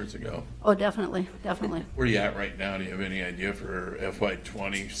 10 years ago. Oh, definitely, definitely. Where are you at right now? Do you have any idea for FY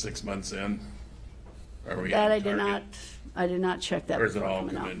 '20, 6 months in? Are we That on I did not check that. Or is it before all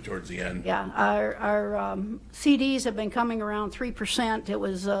coming out. coming towards the end? Yeah, our CDs have been coming around 3%. It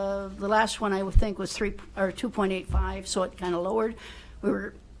was, the last one I would think was 2.85, so it kind of lowered.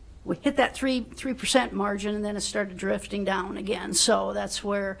 We hit that 3% margin, and then it started drifting down again. So that's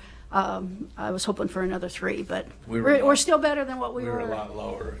where I was hoping for another 3, but we're still better than what we were. We were a lot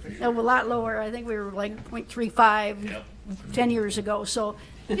lower. A lot lower. I think we were like 0.35 10 years ago. So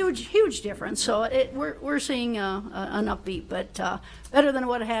huge difference. So we're seeing an upbeat, but better than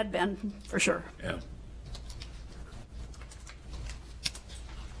what it had been for sure. Yeah.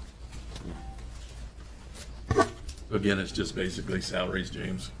 Again, it's just basically salaries,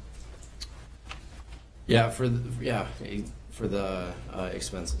 James. Yeah, for the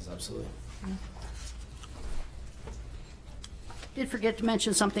expenses, absolutely. Did forget to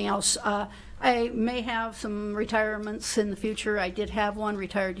mention something else. I may have some retirements in the future. I did have one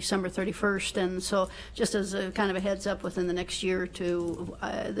retired December 31st, and so just as a kind of a heads up, within the next year or two,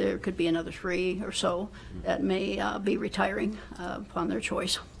 there could be another 3 or so that may be retiring upon their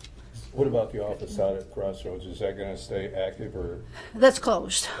choice. What about the office out at Crossroads? Is that going to stay active or? That's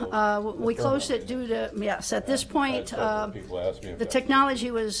closed. We closed it due to, yes, at this point, People ask me the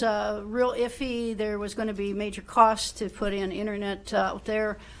technology was real iffy. There was going to be major costs to put in internet out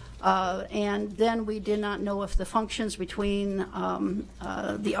there. And then we did not know if the functions between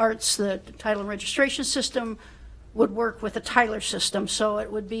the ARTS, the title and registration system, would work with the Tyler system. So it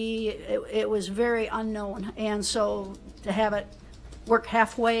would be, it was very unknown. And so to have it work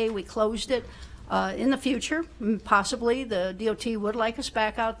halfway, we closed it. In the future, possibly the DOT would like us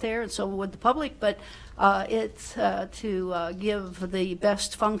back out there, and so would the public, but it's to give the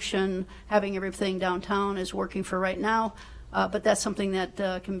best function. Having everything downtown is working for right now, but that's something that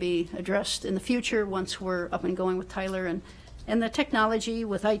can be addressed in the future once we're up and going with Tyler, and the technology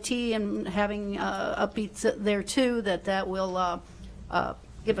with IT and having upbeats there too, that will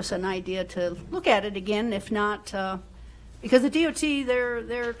give us an idea to look at it again, if not. Because the DOT,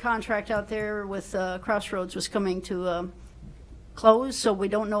 their contract out there with Crossroads was coming to close, so we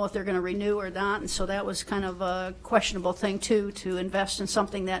don't know if they're going to renew or not, and so that was kind of a questionable thing too, to invest in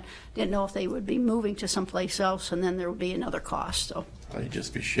something that didn't know if they would be moving to someplace else, and then there would be another cost. So I'd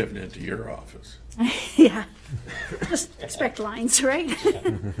just be shifting it to your office. yeah, just expect lines, right?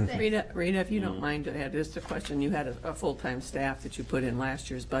 Rita, if you don't mind, I had just a question. You had a full-time staff that you put in last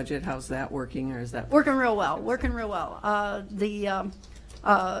year's budget. How's that working, or is that working real well? Working real well. The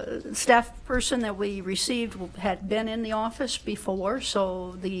staff person that we received had been in the office before,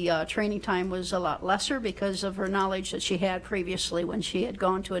 so the training time was a lot lesser because of her knowledge that she had previously when she had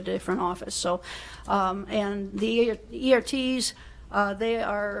gone to a different office. So, and the ERTs. They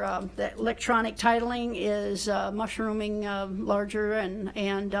are, the electronic titling is mushrooming larger,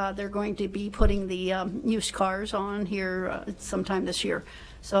 and they're going to be putting the used cars on here sometime this year.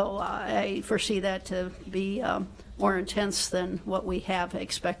 So I foresee that to be more intense than what we have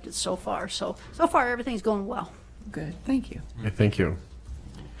expected so far. So far everything's going well. good? Thank you. Okay, thank you.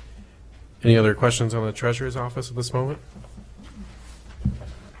 Any other questions on the treasurer's office at this moment?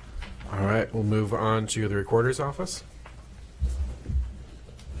 All right, we'll move on to the recorder's office.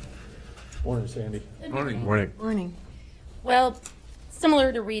 Morning, Sandy. Morning. Morning. Well,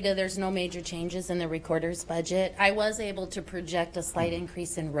 similar to Rita, there's no major changes in the recorder's budget. I was able to project a slight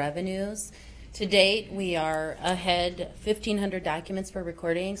increase in revenues. To date, we are ahead 1,500 documents for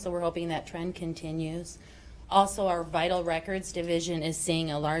recording, so we're hoping that trend continues. Also, our Vital Records division is seeing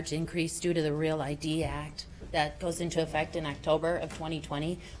a large increase due to the Real ID Act that goes into effect in October of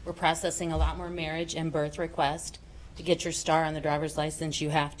 2020. We're processing a lot more marriage and birth requests. To get your star on the driver's license, you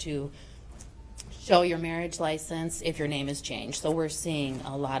have to show your marriage license if your name is changed. So we're seeing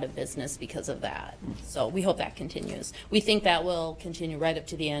a lot of business because of that. So we hope that continues. We think that will continue right up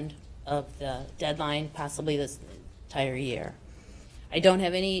to the end of the deadline, possibly this entire year. I don't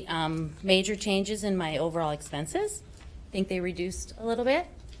have any major changes in my overall expenses. I think they reduced a little bit.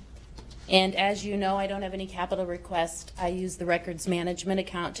 And as you know, I don't have any capital requests. I use the records management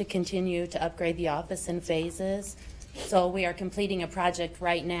account to continue to upgrade the office in phases. So we are completing a project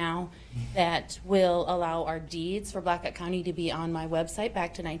right now that will allow our deeds for Blackhawk County to be on my website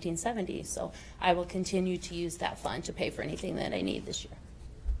back to 1970. So I will continue to use that fund to pay for anything that I need this year.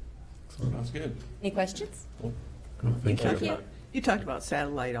 Sounds good. Any questions? Thank you. You talked about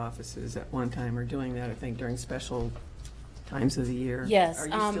satellite offices at one time, or doing that, I think, during special times of the year. Yes. Are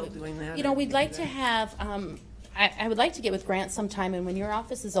you still doing that? You know, or we'd do like that? to have, I would like to get with Grant sometime, and when your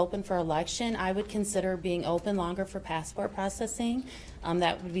office is open for election, I would consider being open longer for passport processing.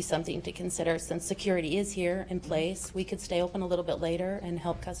 That would be something to consider since security is here in place. We could stay open a little bit later and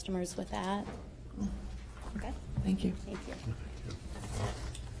help customers with that. Okay. Thank you. Thank you.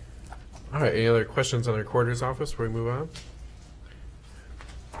 All right, any other questions on the recorder's office before we move on?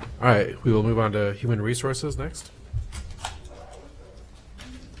 All right, we will move on to human resources next.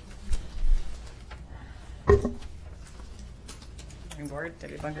 Board,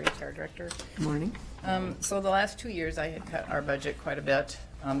 Debbie Bunger, HR Director. Good morning. So the last 2 years, I had cut our budget quite a bit.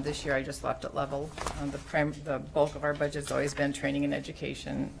 This year, I just left it level. The bulk of our budget's always been training and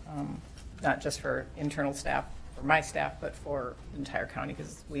education, not just for internal staff, for my staff, but for the entire county,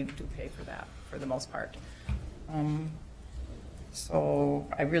 because we do pay for that for the most part. So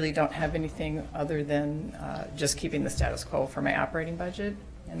I really don't have anything other than just keeping the status quo for my operating budget.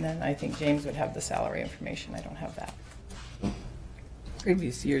 And then I think James would have the salary information. I don't have that.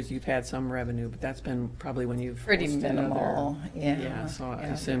 Previous years, you've had some revenue, but that's been probably when you've Pretty hosted minimal, other- yeah. So I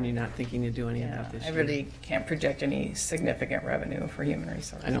Yeah. assume you're not thinking to do any of Yeah, that this I year. really can't project any significant revenue for human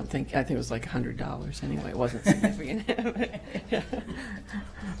resources. I think it was like $100 anyway. It wasn't significant. Yeah.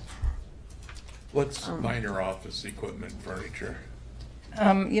 What's minor office equipment, furniture?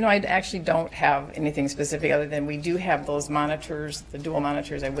 You know, I actually don't have anything specific other than we do have those monitors, the dual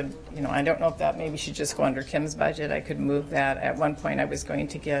monitors. I would, you know, I don't know if that maybe should just go under Kim's budget. I could move that. At one point, I was going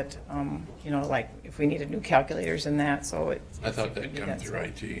to get, you know, like if we needed new calculators and that, so it. I thought that'd come through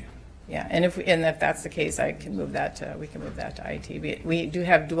IT. Yeah, and if that's the case, I can move that to, we can move that to IT. We do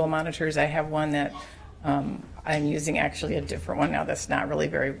have dual monitors. I have one that I'm using actually a different one now that's not really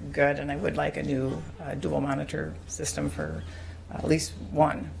very good, and I would like a new dual monitor system for at least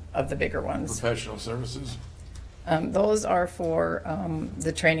one of the bigger ones. Professional services? Those are for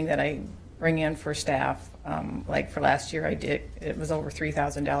the training that I bring in for staff. Like for last year, it was over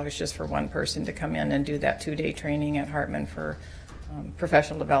 $3,000 just for one person to come in and do that 2-day training at Hartman for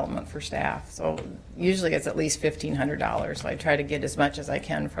professional development for staff. So usually it's at least $1,500. So I try to get as much as I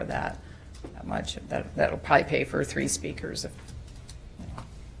can for that much. That'll probably pay for 3 speakers.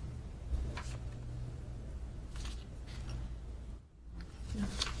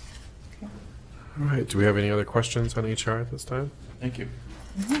 All right, do we have any other questions on HR at this time? Thank you.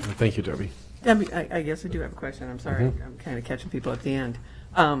 Thank you, Debbie. Debbie, I guess I do have a question. I'm sorry. I'm kind of catching people at the end.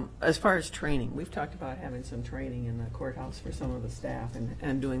 As far as training, we've talked about having some training in the courthouse for some of the staff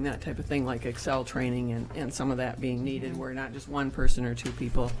and doing that type of thing, like Excel training and some of that being needed, where not just one person or 2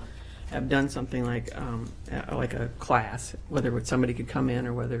 people have done something like a class, whether somebody could come in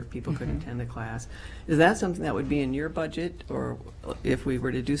or whether people could attend a class. Is that something that would be in your budget, or if we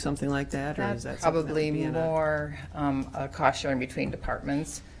were to do something like that, or is that That's something that probably would be in more a cost sharing between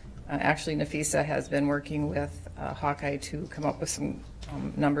departments. Actually, Nafisa has been working with Hawkeye to come up with some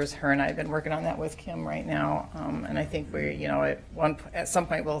numbers. Her and I have been working on that with Kim right now, and I think we, you know, at some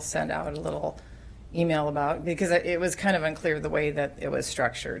point we'll send out a little email about, because it was kind of unclear the way that it was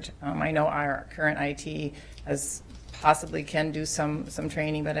structured. I know our current IT has possibly can do some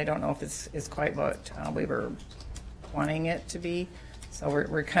training, but I don't know if it's quite what we were wanting it to be. So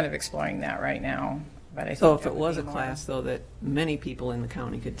we're kind of exploring that right now. But I think So if that it would was be a more- class, though, that many people in the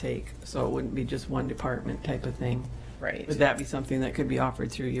county could take, so it wouldn't be just one department type of thing? Right. Would that be something that could be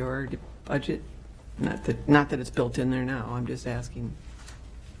offered through your budget? Not that it's built in there now, I'm just asking.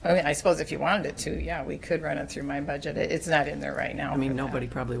 I mean, I suppose if you wanted it to, yeah, we could run it through my budget. It's not in there right now. I mean, for that. nobody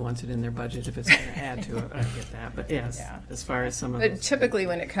probably wants it in their budget if it's going to add to it. I get that, but yes, Yeah. as far as some of But those. typically,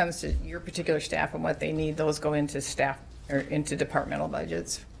 when it comes to your particular staff and what they need, those go into staff, or into departmental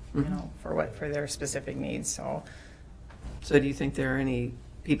budgets, you know, for their specific needs, so. So do you think there are any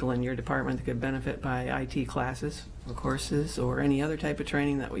people in your department that could benefit by IT classes or courses or any other type of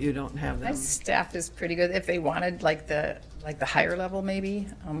training that you don't have My them? staff is pretty good. If they wanted like the higher level, maybe,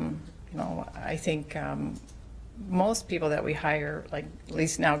 you know, I think most people that we hire, like at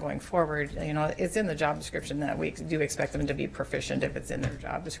least now going forward, you know, it's in the job description that we do expect them to be proficient if it's in their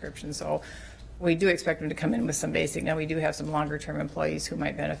job description. So we do expect them to come in with some basic. Now we do have some longer term employees who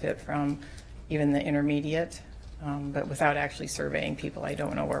might benefit from even the intermediate. But without actually surveying people, I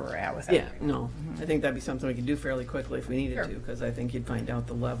don't know where we're at with that. Yeah, no, I think that'd be something we could do fairly quickly if we needed Sure. to, because I think you'd find out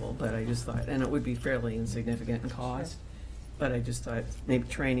the level, but I just thought, and it would be fairly insignificant in cost, but I just thought maybe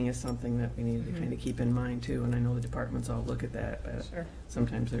training is something that we needed to kind of keep in mind too, and I know the departments all look at that, but Sure.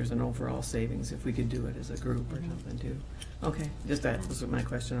 sometimes there's an overall savings if we could do it as a group or something too. Okay, just that was my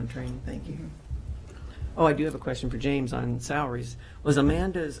question on training, thank you. Oh, I do have a question for James on salaries. Was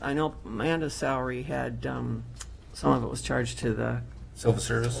Amanda's, I know Amanda's salary had, some of it was charged to the Civil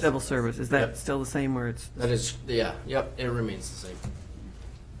service? civil service. Is that Yep. still the same where it's? That is, yeah, yep, it remains the same.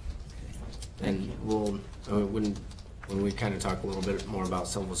 And we'll, when we kind of talk a little bit more about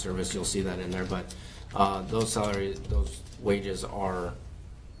civil service, you'll see that in there, but those wages are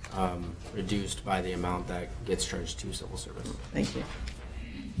reduced by the amount that gets charged to civil service. Thank you.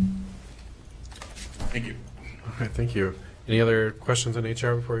 Thank you. All right, thank you. Any other questions on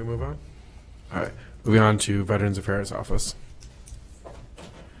HR before we move on? All right, moving on to Veterans Affairs Office.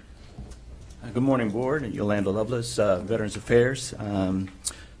 Good morning, Board. Yolanda Lovelace, Veterans Affairs.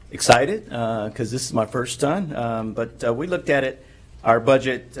 Excited because this is my first time, but we looked at it, our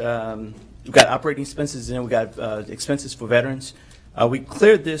budget, we've got operating expenses and we got expenses for veterans. We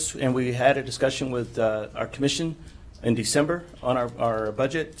cleared this and we had a discussion with our commission in December on our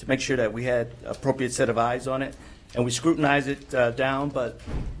budget to make sure that we had appropriate set of eyes on it, and we scrutinized it down, but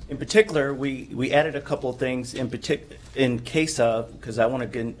in particular, we added a couple of things in case of, because I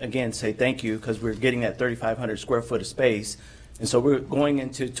want to again say thank you, because we're getting that 3,500 square foot of space, and so we're going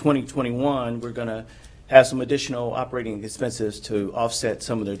into 2021, we're going to have some additional operating expenses to offset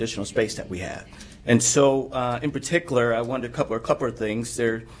some of the additional space that we have. And so in particular, I wanted a couple of things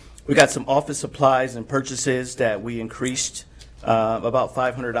there. We got some office supplies and purchases that we increased about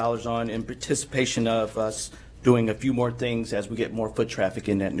 $500 on in participation of us doing a few more things as we get more foot traffic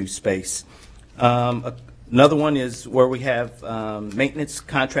in that new space. Another one is where we have maintenance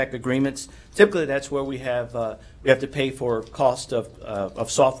contract agreements. Typically, that's where we have to pay for cost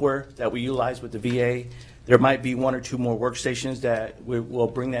of software that we utilize with the VA. There might be one or two more workstations that we will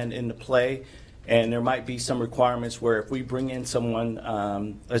bring that into play. And there might be some requirements where if we bring in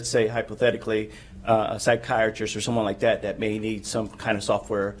someone, let's say hypothetically, a psychiatrist or someone like that, that may need some kind of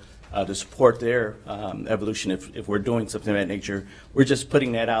software to support their evolution if we're doing something of that nature. We're just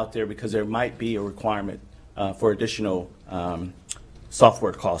putting that out there because there might be a requirement for additional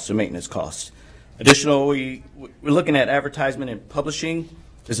software costs or maintenance costs. Additionally, we're looking at advertisement and publishing.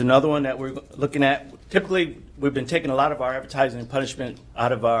 There's another one that we're looking at. Typically, we've been taking a lot of our advertising and punishment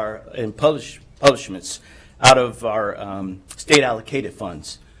out of our publishments out of our state allocated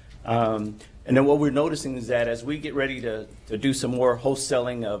funds. And then what we're noticing is that as we get ready to do some more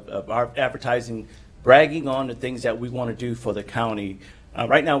wholesaling of our advertising, bragging on the things that we want to do for the county,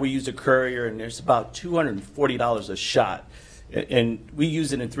 right now we use a courier and there's about $240 a shot. And we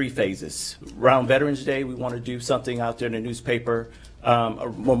use it in 3 phases. Around Veterans Day, we want to do something out there in the newspaper,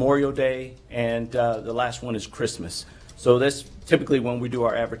 Memorial Day, and the last one is Christmas. So that's typically when we do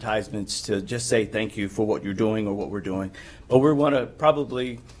our advertisements to just say thank you for what you're doing or what we're doing. But we want to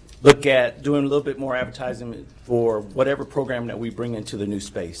probably look at doing a little bit more advertising for whatever program that we bring into the new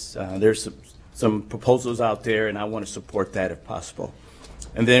space. There's some proposals out there, and I want to support that if possible.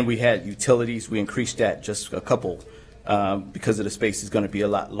 And then we had utilities. We increased that just a couple because of the space is going to be a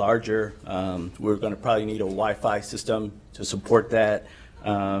lot larger. We're going to probably need a Wi-Fi system to support that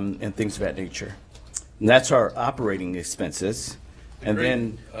and things of that nature. And that's our operating expenses. And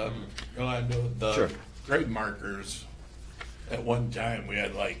then the sure. grade markers, at one time we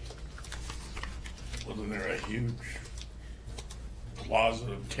had like, wasn't there a huge closet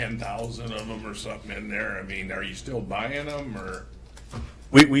of 10,000 of them or something in there? I mean, are you still buying them or?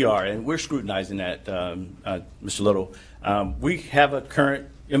 We are, and we're scrutinizing that, Mr. Little. We have a current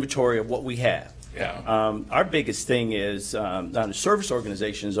inventory of what we have. Yeah. Our biggest thing is now the service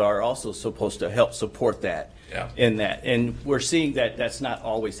organizations are also supposed to help support that. Yeah. In that, and we're seeing that that's not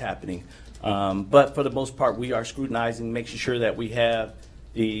always happening. But for the most part, we are scrutinizing, making sure that we have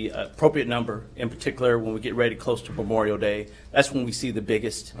the appropriate number. In particular, when we get ready close to Memorial Day, that's when we see the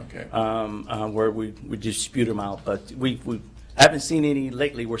biggest, where we dispute them out. But we haven't seen any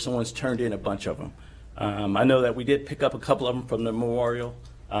lately where someone's turned in a bunch of them. I know that we did pick up a couple of them from the memorial.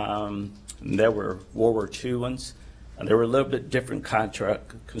 There were World War II ones. They were a little bit different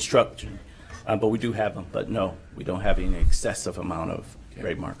construction, but we do have them. But no, we don't have any excessive amount of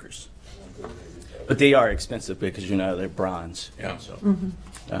grade markers. But they are expensive because, you know, they're bronze. Yeah. So,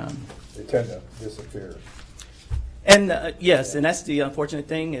 They tend to disappear. and yes, and that's the unfortunate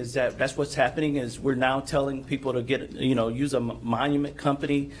thing is that that's what's happening is we're now telling people to get, you know, use a monument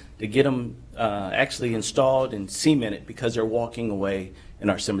company to get them actually installed and cemented because they're walking away in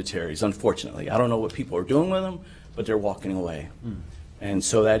our cemeteries, unfortunately. I don't know what people are doing with them, but they're walking away. And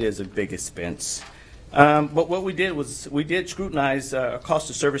so that is a big expense. But what we did was we did scrutinize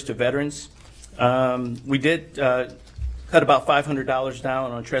cost of service to veterans. We did cut about $500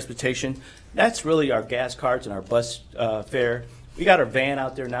 down on transportation. That's really our gas cards and our bus fare. We got our van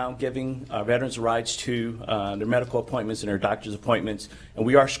out there now giving veterans rides to their medical appointments and their doctor's appointments. And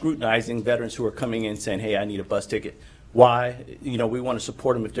we are scrutinizing veterans who are coming in saying, hey, I need a bus ticket. Why? You know, we want to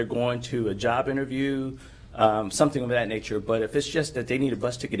support them if they're going to a job interview, something of that nature. But if it's just that they need a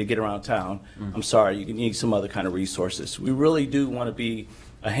bus ticket to get around town, I'm sorry, you need some other kind of resources. We really do want to be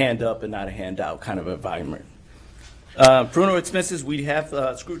a hand up and not a handout kind of environment. Funeral expenses, we have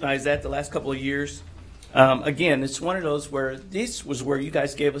scrutinized that the last couple of years. Again, it's one of those where this was where you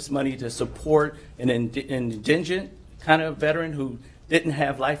guys gave us money to support an indigent kind of veteran who didn't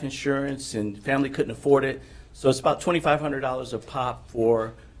have life insurance and family couldn't afford it. So it's about $2,500 a pop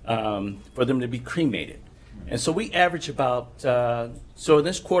for them to be cremated. And so we average about, so in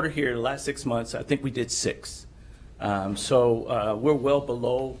this quarter here, the last 6 months, I think we did 6. So we're well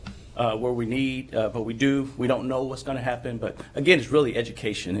below where we need, but we don't know what's going to happen. But again, it's really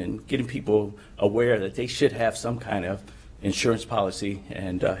education and getting people aware that they should have some kind of insurance policy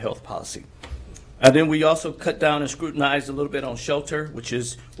and health policy. And then we also cut down and scrutinized a little bit on shelter, which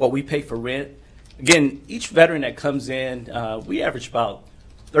is what we pay for rent. Again, each veteran that comes in, we average about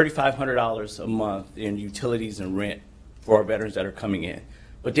 $3,500 a month in utilities and rent for our veterans that are coming in.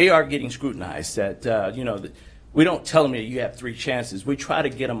 But they are getting scrutinized that, you know, we don't tell them that you have 3 chances. We try to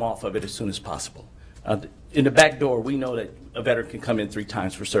get them off of it as soon as possible. In the back door, we know that a veteran can come in 3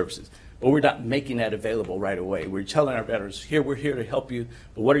 times for services, but we're not making that available right away. We're telling our veterans, we're here to help you,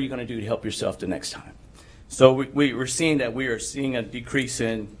 but what are you going to do to help yourself the next time? So we're seeing that we are seeing a decrease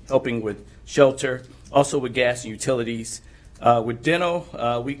in helping with shelter, also with gas and utilities. With dental,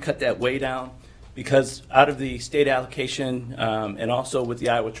 we cut that way down because out of the state allocation and also with the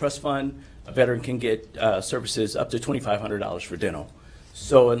Iowa Trust Fund, a veteran can get services up to $2,500 for dental.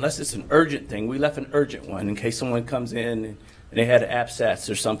 So unless it's an urgent thing, we left an urgent one in case someone comes in and they had an abscess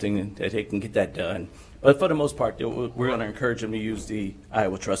or something that they can get that done. But for the most part, we're going to encourage them to use the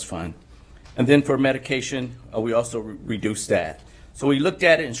Iowa Trust Fund. And then for medication, we also reduced that. So we looked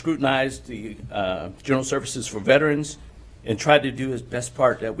at it and scrutinized the general services for veterans and tried to do as best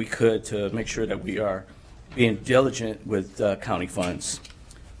part that we could to make sure that we are being diligent with county funds.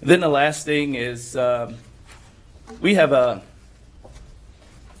 And then the last thing is we have a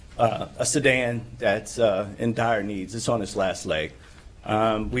sedan that's in dire needs. It's on its last leg.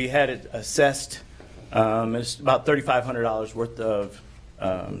 We had it assessed. It's about $3,500 worth of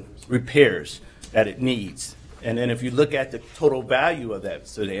repairs that it needs. And then if you look at the total value of that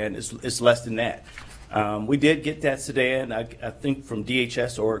sedan, it's less than that. We did get that sedan, I think, from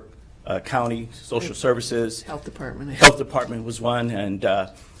DHS or county social services. Health department. Health department was one,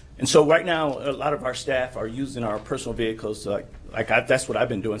 and so right now a lot of our staff are using our personal vehicles. That's what I've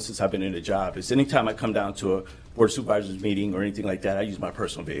been doing since I've been in the job. Is anytime I come down to a board of supervisors meeting or anything like that, I use my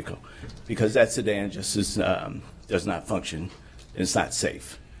personal vehicle because that sedan just does not function and it's not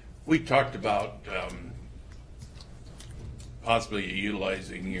safe. We talked about possibly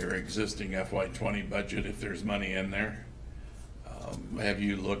utilizing your existing FY20 budget if there's money in there. Have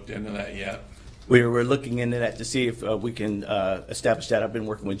you looked into that yet? We're looking into that to see if we can establish that. I've been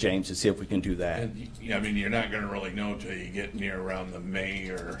working with James to see if we can do that. And, I mean, you're not going to really know until you get near around the May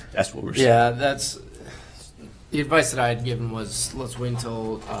or... That's what we're saying. Yeah, that's... The advice that I had given was let's wait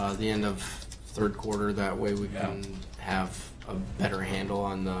until the end of third quarter. That way we can have a better handle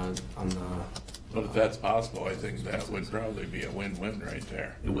on the... But if that's possible, I think that would probably be a win-win right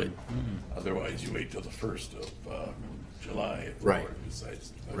there. It would. Otherwise, you wait till the 1st of July. If the Right. board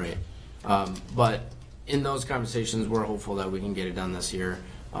decides to Right. But in those conversations, we're hopeful that we can get it done this year.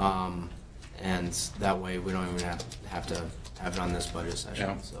 And that way, we don't even have to have it on this budget session.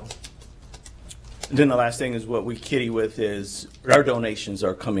 Yeah. So. And then the last thing is what we kitty with is our donations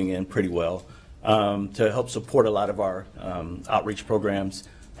are coming in pretty well to help support a lot of our outreach programs.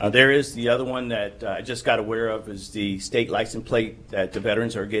 There is the other one that I just got aware of is the state license plate that the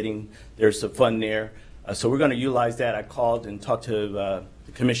veterans are getting. There's a fund there. So we're going to utilize that. I called and talked to the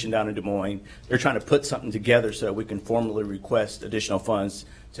commission down in Des Moines. They're trying to put something together so that we can formally request additional funds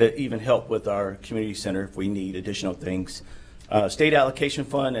to even help with our community center if we need additional things. State allocation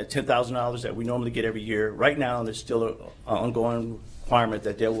fund at $10,000 that we normally get every year. Right now, there's still an ongoing requirement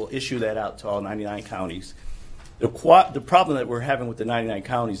that they will issue that out to all 99 counties. The problem that we're having with the 99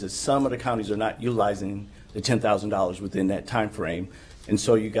 counties is some of the counties are not utilizing the $10,000 within that time frame. And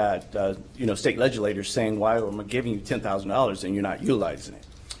so you got, state legislators saying, why am I giving you $10,000 and you're not utilizing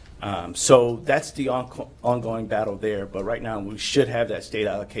it? So that's the ongoing battle there. But right now, we should have that state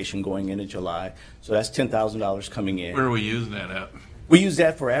allocation going into July. So that's $10,000 coming in. Where are we using that at? We use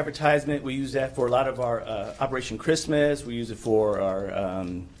that for advertisement. We use that for a lot of our Operation Christmas. We use it for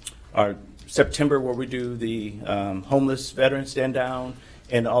our September where we do the homeless veteran stand down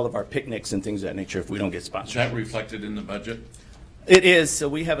and all of our picnics and things of that nature if we don't get sponsored. Is that reflected in the budget? It is. So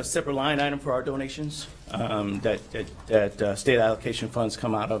we have a separate line item for our donations that state allocation funds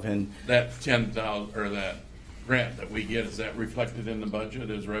come out of. And that 10,000 or that grant that we get, is that reflected in the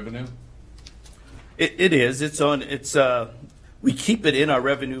budget as revenue? It is. We keep it in our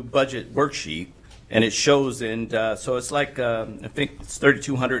revenue budget worksheet, and it shows. And so it's like I think it's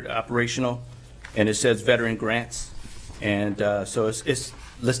 3,200 operational, and it says veteran grants, and so it's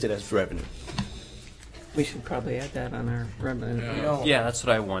listed as revenue. We should probably add that on our revenue. Yeah, that's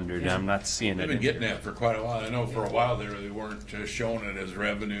what I wondered. I'm not seeing it. I've been getting that for quite a while. I know for a while there they weren't just showing it as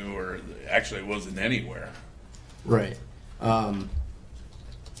revenue, or actually it wasn't anywhere. Right.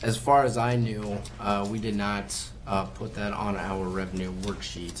 As far as I knew, we did not put that on our revenue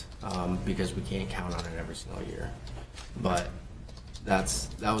worksheet because we can't count on it every single year. But that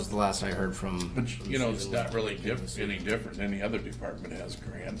was the last I heard from. But it's not really any different. Any other department has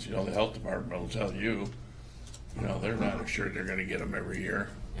grants. The health department will tell you. They're not sure they're going to get them every year.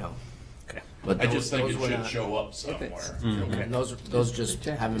 Yeah. Okay. But I just think it were should not- show up somewhere. Okay. Those just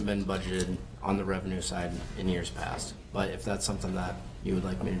haven't been budgeted on the revenue side in years past. But if that's something that you would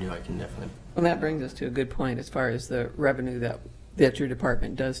like me to do, I can definitely. Well, that brings us to a good point as far as the revenue that your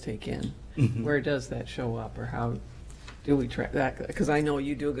department does take in. Mhm. Where does that show up, or how do we track that? Because I know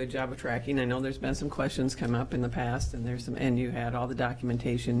you do a good job of tracking. I know there's been some questions come up in the past, and you had all the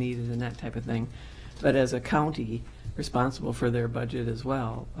documentation needed and that type of thing. But as a county responsible for their budget as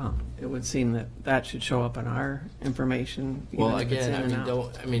well, it would seem that should show up on our information. Well, even if it's again, in and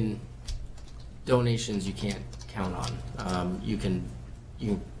out. donations you can't count on. You can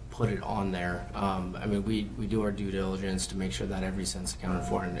put it on there. We do our due diligence to make sure that every cent's accounted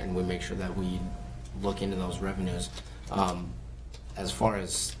for, and we make sure that we look into those revenues. As far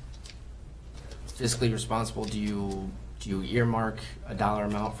as fiscally responsible, do you earmark a dollar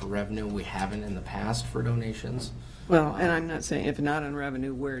amount for revenue? We haven't in the past for donations. Well, and I'm not saying, if not on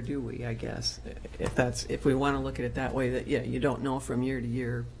revenue, where do we, I guess? If we want to look at it that way, that, yeah, you don't know from year to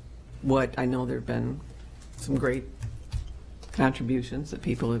year what, I know there've been some great contributions that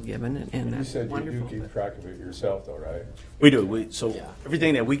people have given, and that's wonderful. You said you do keep track of it yourself, though, right? We do.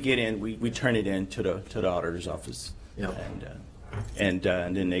 Everything that we get in, we turn it in to the auditor's office. Yep. And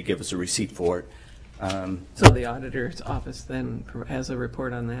then they give us a receipt for it. So the auditor's office then has a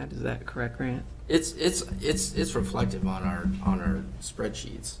report on that. Is that correct, Grant? It's reflective on our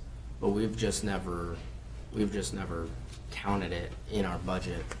spreadsheets, but we've just never counted it in our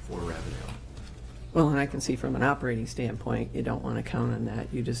budget for revenue. Well, and I can see from an operating standpoint, you don't want to count on that.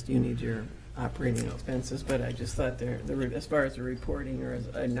 You need your operating expenses. But I just thought as far as the reporting or as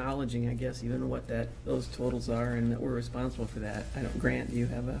acknowledging, I guess, even what those totals are and that we're responsible for that. Grant, do you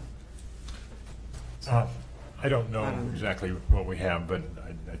have a? I don't know exactly what we have, but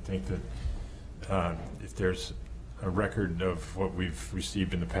I think that if there's a record of what we've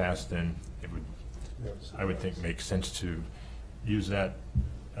received in the past, then I would think make sense to use that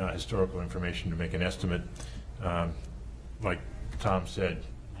historical information to make an estimate. Like Tom said,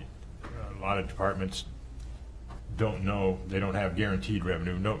 a lot of departments don't know, they don't have guaranteed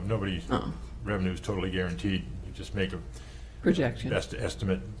revenue. Nobody's revenue is totally guaranteed. You just make a projection, best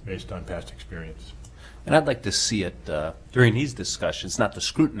estimate based on past experience. And I'd like to see it during these discussions, not to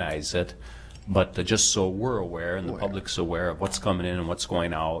scrutinize it, but just so we're aware and the public's aware of what's coming in and what's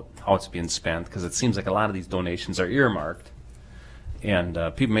going out, how it's being spent, because it seems like a lot of these donations are earmarked. And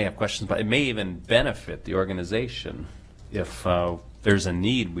people may have questions, but it may even benefit the organization if there's a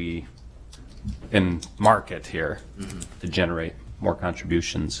need we can market here to generate more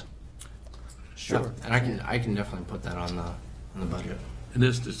contributions. Sure, and I can definitely put that on the budget. And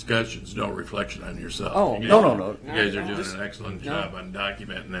this discussion's no reflection on yourself. Oh, You no, guys- no, no. You guys are doing an excellent job on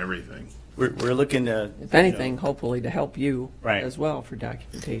documenting everything. We're looking to. If anything, hopefully to help you Right. as well for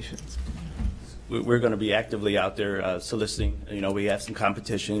documentation. We're going to be actively out there soliciting. We have some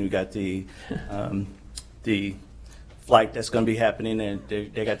competition. We got the flight that's going to be happening, and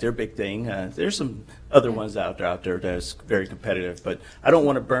they got their big thing. There's some other ones out there that's very competitive, but I don't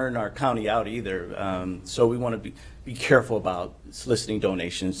want to burn our county out either. So we want to be careful about soliciting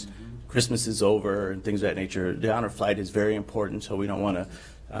donations. Christmas is over and things of that nature. The honor flight is very important, so we don't want to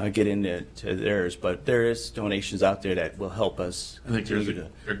get into theirs. But there is donations out there that will help us. I think there's continue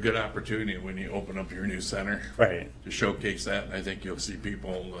a good opportunity when you open up your new center. Right. To showcase that, and I think you'll see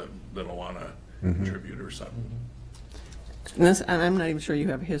people that'll want to contribute or something. And I'm not even sure you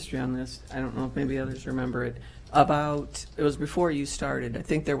have a history on this. I don't know if maybe others remember it. It was before you started. I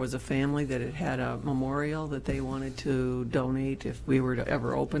think there was a family that had a memorial that they wanted to donate if we were to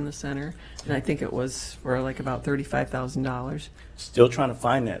ever open the center. And I think it was for like about $35,000. Still trying to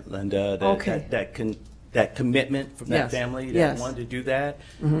find that, Linda. Okay. That commitment from that Yes. family that Yes. wanted to do that.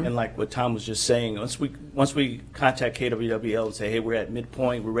 Mhm. And like what Tom was just saying, once we contact KWWL and say, hey, we're at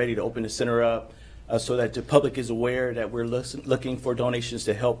midpoint, we're ready to open the center up, so that the public is aware that we're looking for donations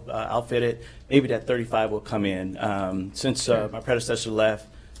to help outfit it, maybe that 35 will come in. Since my predecessor left,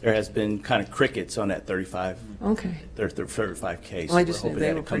 there has been kind of crickets on that 35. Okay. 35K. Well, I we're just hoping they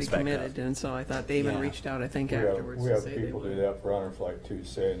that were it pretty comes back up. committed, and so I thought they even Yeah. reached out, I think, We afterwards to have say they people would. do that for honor flight too,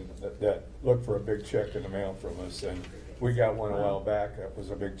 saying that look for a big check in the mail from us. And we got one a while back, that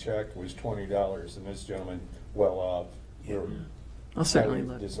was a big check, it was $20, and this gentleman well off. We were I'll certainly highly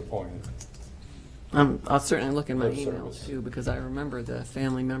look. disappointed. I'll certainly look in my Good emails service. too, because I remember the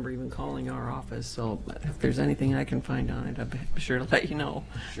family member even calling our office. So if there's anything I can find on it, I'll be sure to let you know.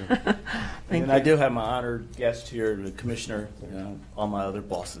 Sure. Thank And you. I do have my honored guest here, the commissioner, all my other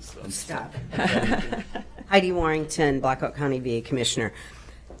bosses. So. Stop. Heidi Warrington, Blackhawk County VA Commissioner.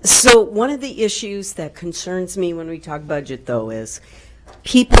 So one of the issues that concerns me when we talk budget, though, is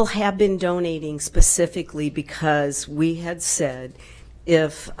people have been donating specifically because we had said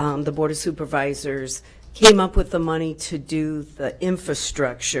if the Board of Supervisors came up with the money to do the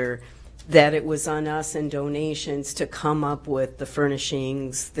infrastructure, that it was on us and donations to come up with the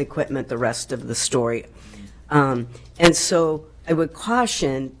furnishings, the equipment, the rest of the story. And so I would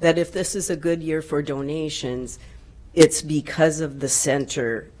caution that if this is a good year for donations, it's because of the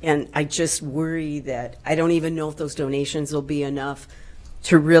center. And I just worry that I don't even know if those donations will be enough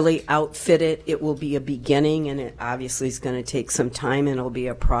to really outfit it. It will be a beginning, and it obviously is going to take some time, and it'll be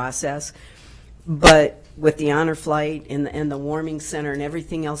a process. But with the honor flight and the warming center and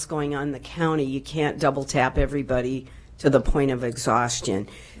everything else going on in the county, you can't double tap everybody to the point of exhaustion.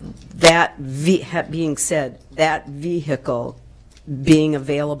 That being said, that vehicle being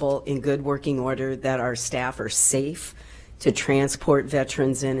available in good working order, that our staff are safe to transport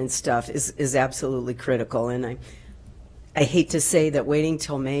veterans in and stuff is absolutely critical. And I hate to say that waiting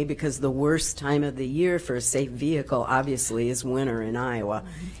till May, because the worst time of the year for a safe vehicle obviously is winter in Iowa.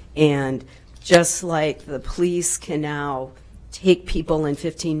 And just like the police can now take people in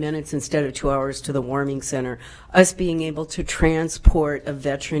 15 minutes instead of 2 hours to the warming center, us being able to transport a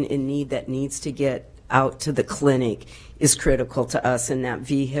veteran in need that needs to get out to the clinic is critical to us. In that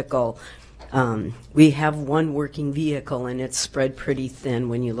vehicle, we have one working vehicle, and it's spread pretty thin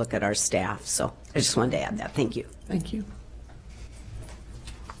when you look at our staff. So I just wanted to add that. Thank you. Thank you.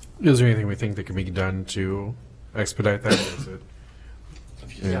 Is there anything we think that can be done to expedite that? Or is it?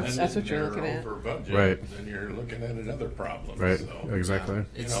 If you Yeah. spend That's it what you're and looking you're at. over budget, Right. then you're looking at another problem. Right, So, exactly.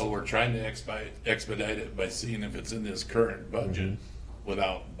 You know, we're trying to expedite it by seeing if it's in this current budget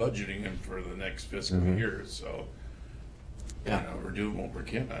without budgeting it for the next fiscal year. So, you know, we're doing what we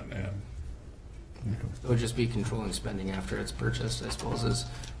can on that. It would just be controlling spending after it's purchased, I suppose, is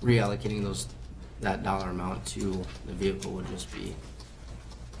reallocating that dollar amount to the vehicle would just be,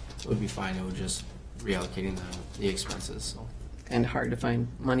 it would be fine. It would just reallocating the expenses, so. And hard to find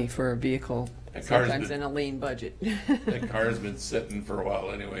money for a vehicle, That car's sometimes been- in a lean budget. That car's been sitting for a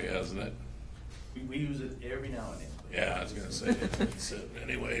while anyway, hasn't it? We use it every now and then. Yeah, I was gonna say, it's been sitting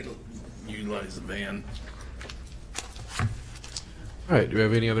anyway, to utilize the van. All right, do we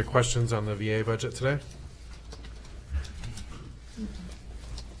have any other questions on the VA budget today?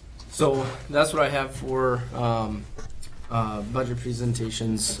 So that's what I have for budget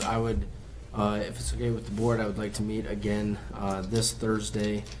presentations. I would If it's okay with the board, I would like to meet again this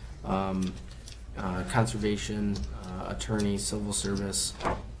Thursday. Conservation, attorney, civil service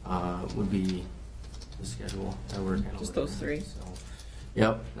would be the schedule that we're kind of Just looking those at. three? So,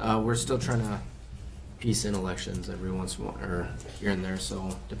 yep, we're still trying to piece in elections every once in a while, or here and there,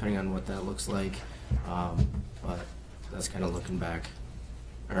 so depending on what that looks like. But that's kind of looking back,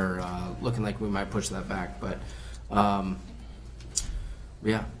 or looking like we might push that back, but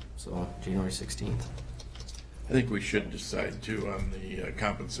yeah, so January 16th. I think we should decide too on the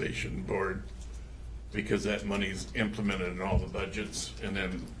compensation board, because that money's implemented in all the budgets, and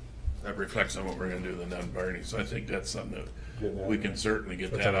then that reflects on what we're gonna do with the non-bargaining. So I think that's something that we can certainly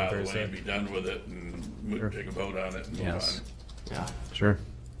get Put that that on out of the way Thursday. and be done with it, and Sure. take a vote on it and move Yes. on. Yeah. Sure.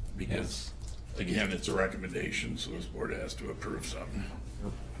 Because, again, it's a recommendation, so this board has to approve something.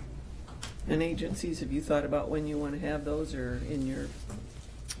 And agencies, have you thought about when you want to have those, or in your,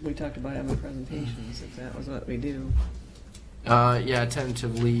 we talked about having presentations, if that was what we do. Yeah,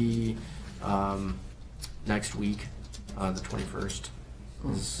 tentatively next week, the 21st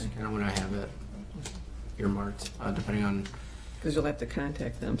is kind of when I have it earmarked, depending on. Because you'll have to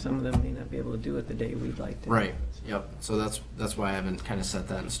contact them. Some of them may not be able to do it the day we'd like to. Right. Yep. So that's why I haven't kind of set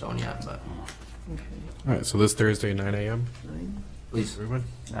that in stone yet. But Okay. All right, so this Thursday, 9 a.m. 9? please, Everyone?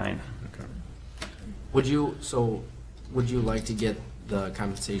 9. Okay. would you like to get the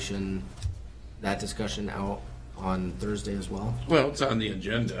compensation, that discussion out on Thursday as well? Well, it's on the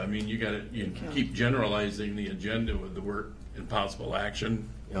agenda. I mean, you keep generalizing the agenda with the word and possible action.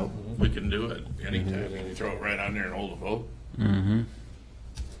 Yep. We can do it anytime. We can throw it right on there and hold a vote. Mm-hmm.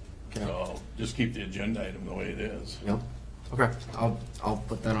 Okay. So just keep the agenda item the way it is. Yep. Okay. I'll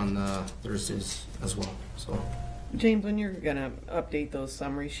put that on the Thursdays as well. So. James, when you're going to update those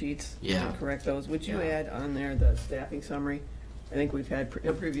summary sheets, Yeah. and correct those, would you Yeah. add on there the staffing summary? I think we've had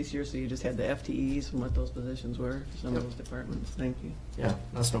in previous years, so you just had the FTEs and what those positions were, for some of those departments. Thank you. Yeah,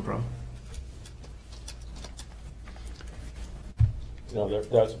 that's no problem. You know,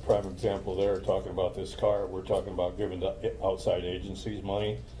 that's a prime example there, talking about this car. We're talking about giving the outside agencies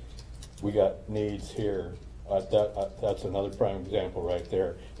money. We got needs here. That's another prime example right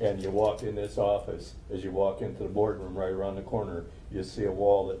there. And you walk in this office, as you walk into the boardroom right around the corner, you see a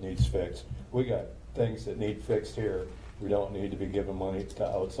wall that needs fixed. We got things that need fixed here. We don't need to be giving money to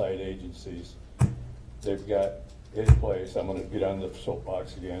outside agencies. They've got in place, I'm gonna get on the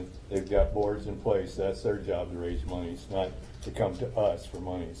soapbox again, they've got boards in place. That's their job to raise monies, not to come to us for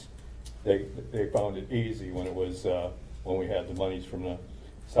monies. They found it easy when it was, when we had the monies from the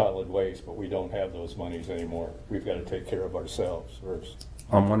solid waste, but we don't have those monies anymore. We've got to take care of ourselves first.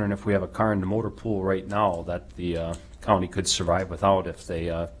 I'm wondering if we have a car in the motor pool right now that the county could survive without if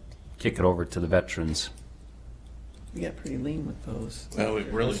they kick it over to the veterans. We got pretty lean with those. Well, we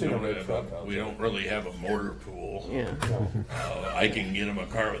really I've seen a don't red have, truck out we there. don't really have a motor pool. Yeah. I can get him a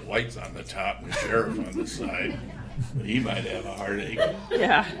car with lights on the top and a sheriff on the side, but he might have a heartache.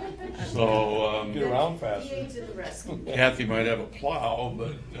 Yeah. So, Get around faster. Kathy might have a plow,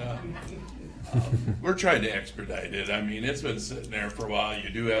 but we're trying to expedite it. I mean, it's been sitting there for a while. You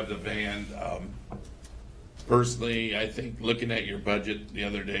do have the van. Personally, I think looking at your budget the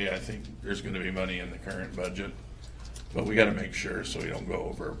other day, I think there's going to be money in the current budget, but we got to make sure so we don't go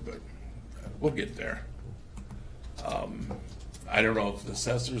over. But we'll get there. I don't know if the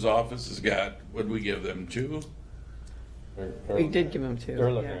assessor's office has got. What did we give them, 2? We did give them 2.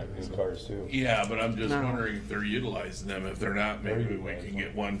 They're looking yeah. at new cars too. Yeah, but I'm just No. wondering if they're utilizing them. If they're not, maybe we can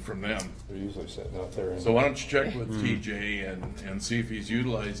get one from them. They're usually sitting out there. So why don't you check with TJ and see if he's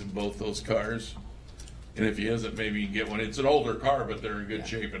utilizing both those cars? And if he isn't, maybe you can get one. It's an older car, but they're in good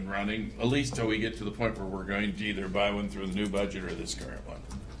shape and running, at least till we get to the point where we're going to either buy one through the new budget or this current one.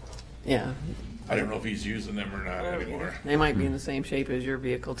 Yeah. I don't know if he's using them or not anymore. They might be in the same shape as your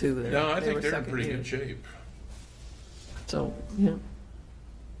vehicle, too. No, I They think were they're in second pretty good used. shape. So, yeah.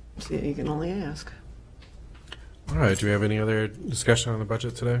 See, you can only ask. All right, do we have any other discussion on the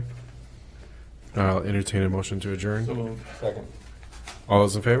budget today? I'll entertain a motion to adjourn. So move. Second. All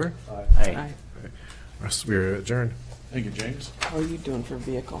those in favor? Aye. We're adjourned. Thank you, James. How are you doing for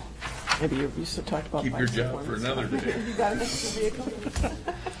vehicle? Maybe you used to talk about Keep your bike job for performance. another day. You got an extra vehicle?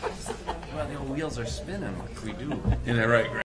 Well, the wheels are spinning like we do. Isn't that right, Greg?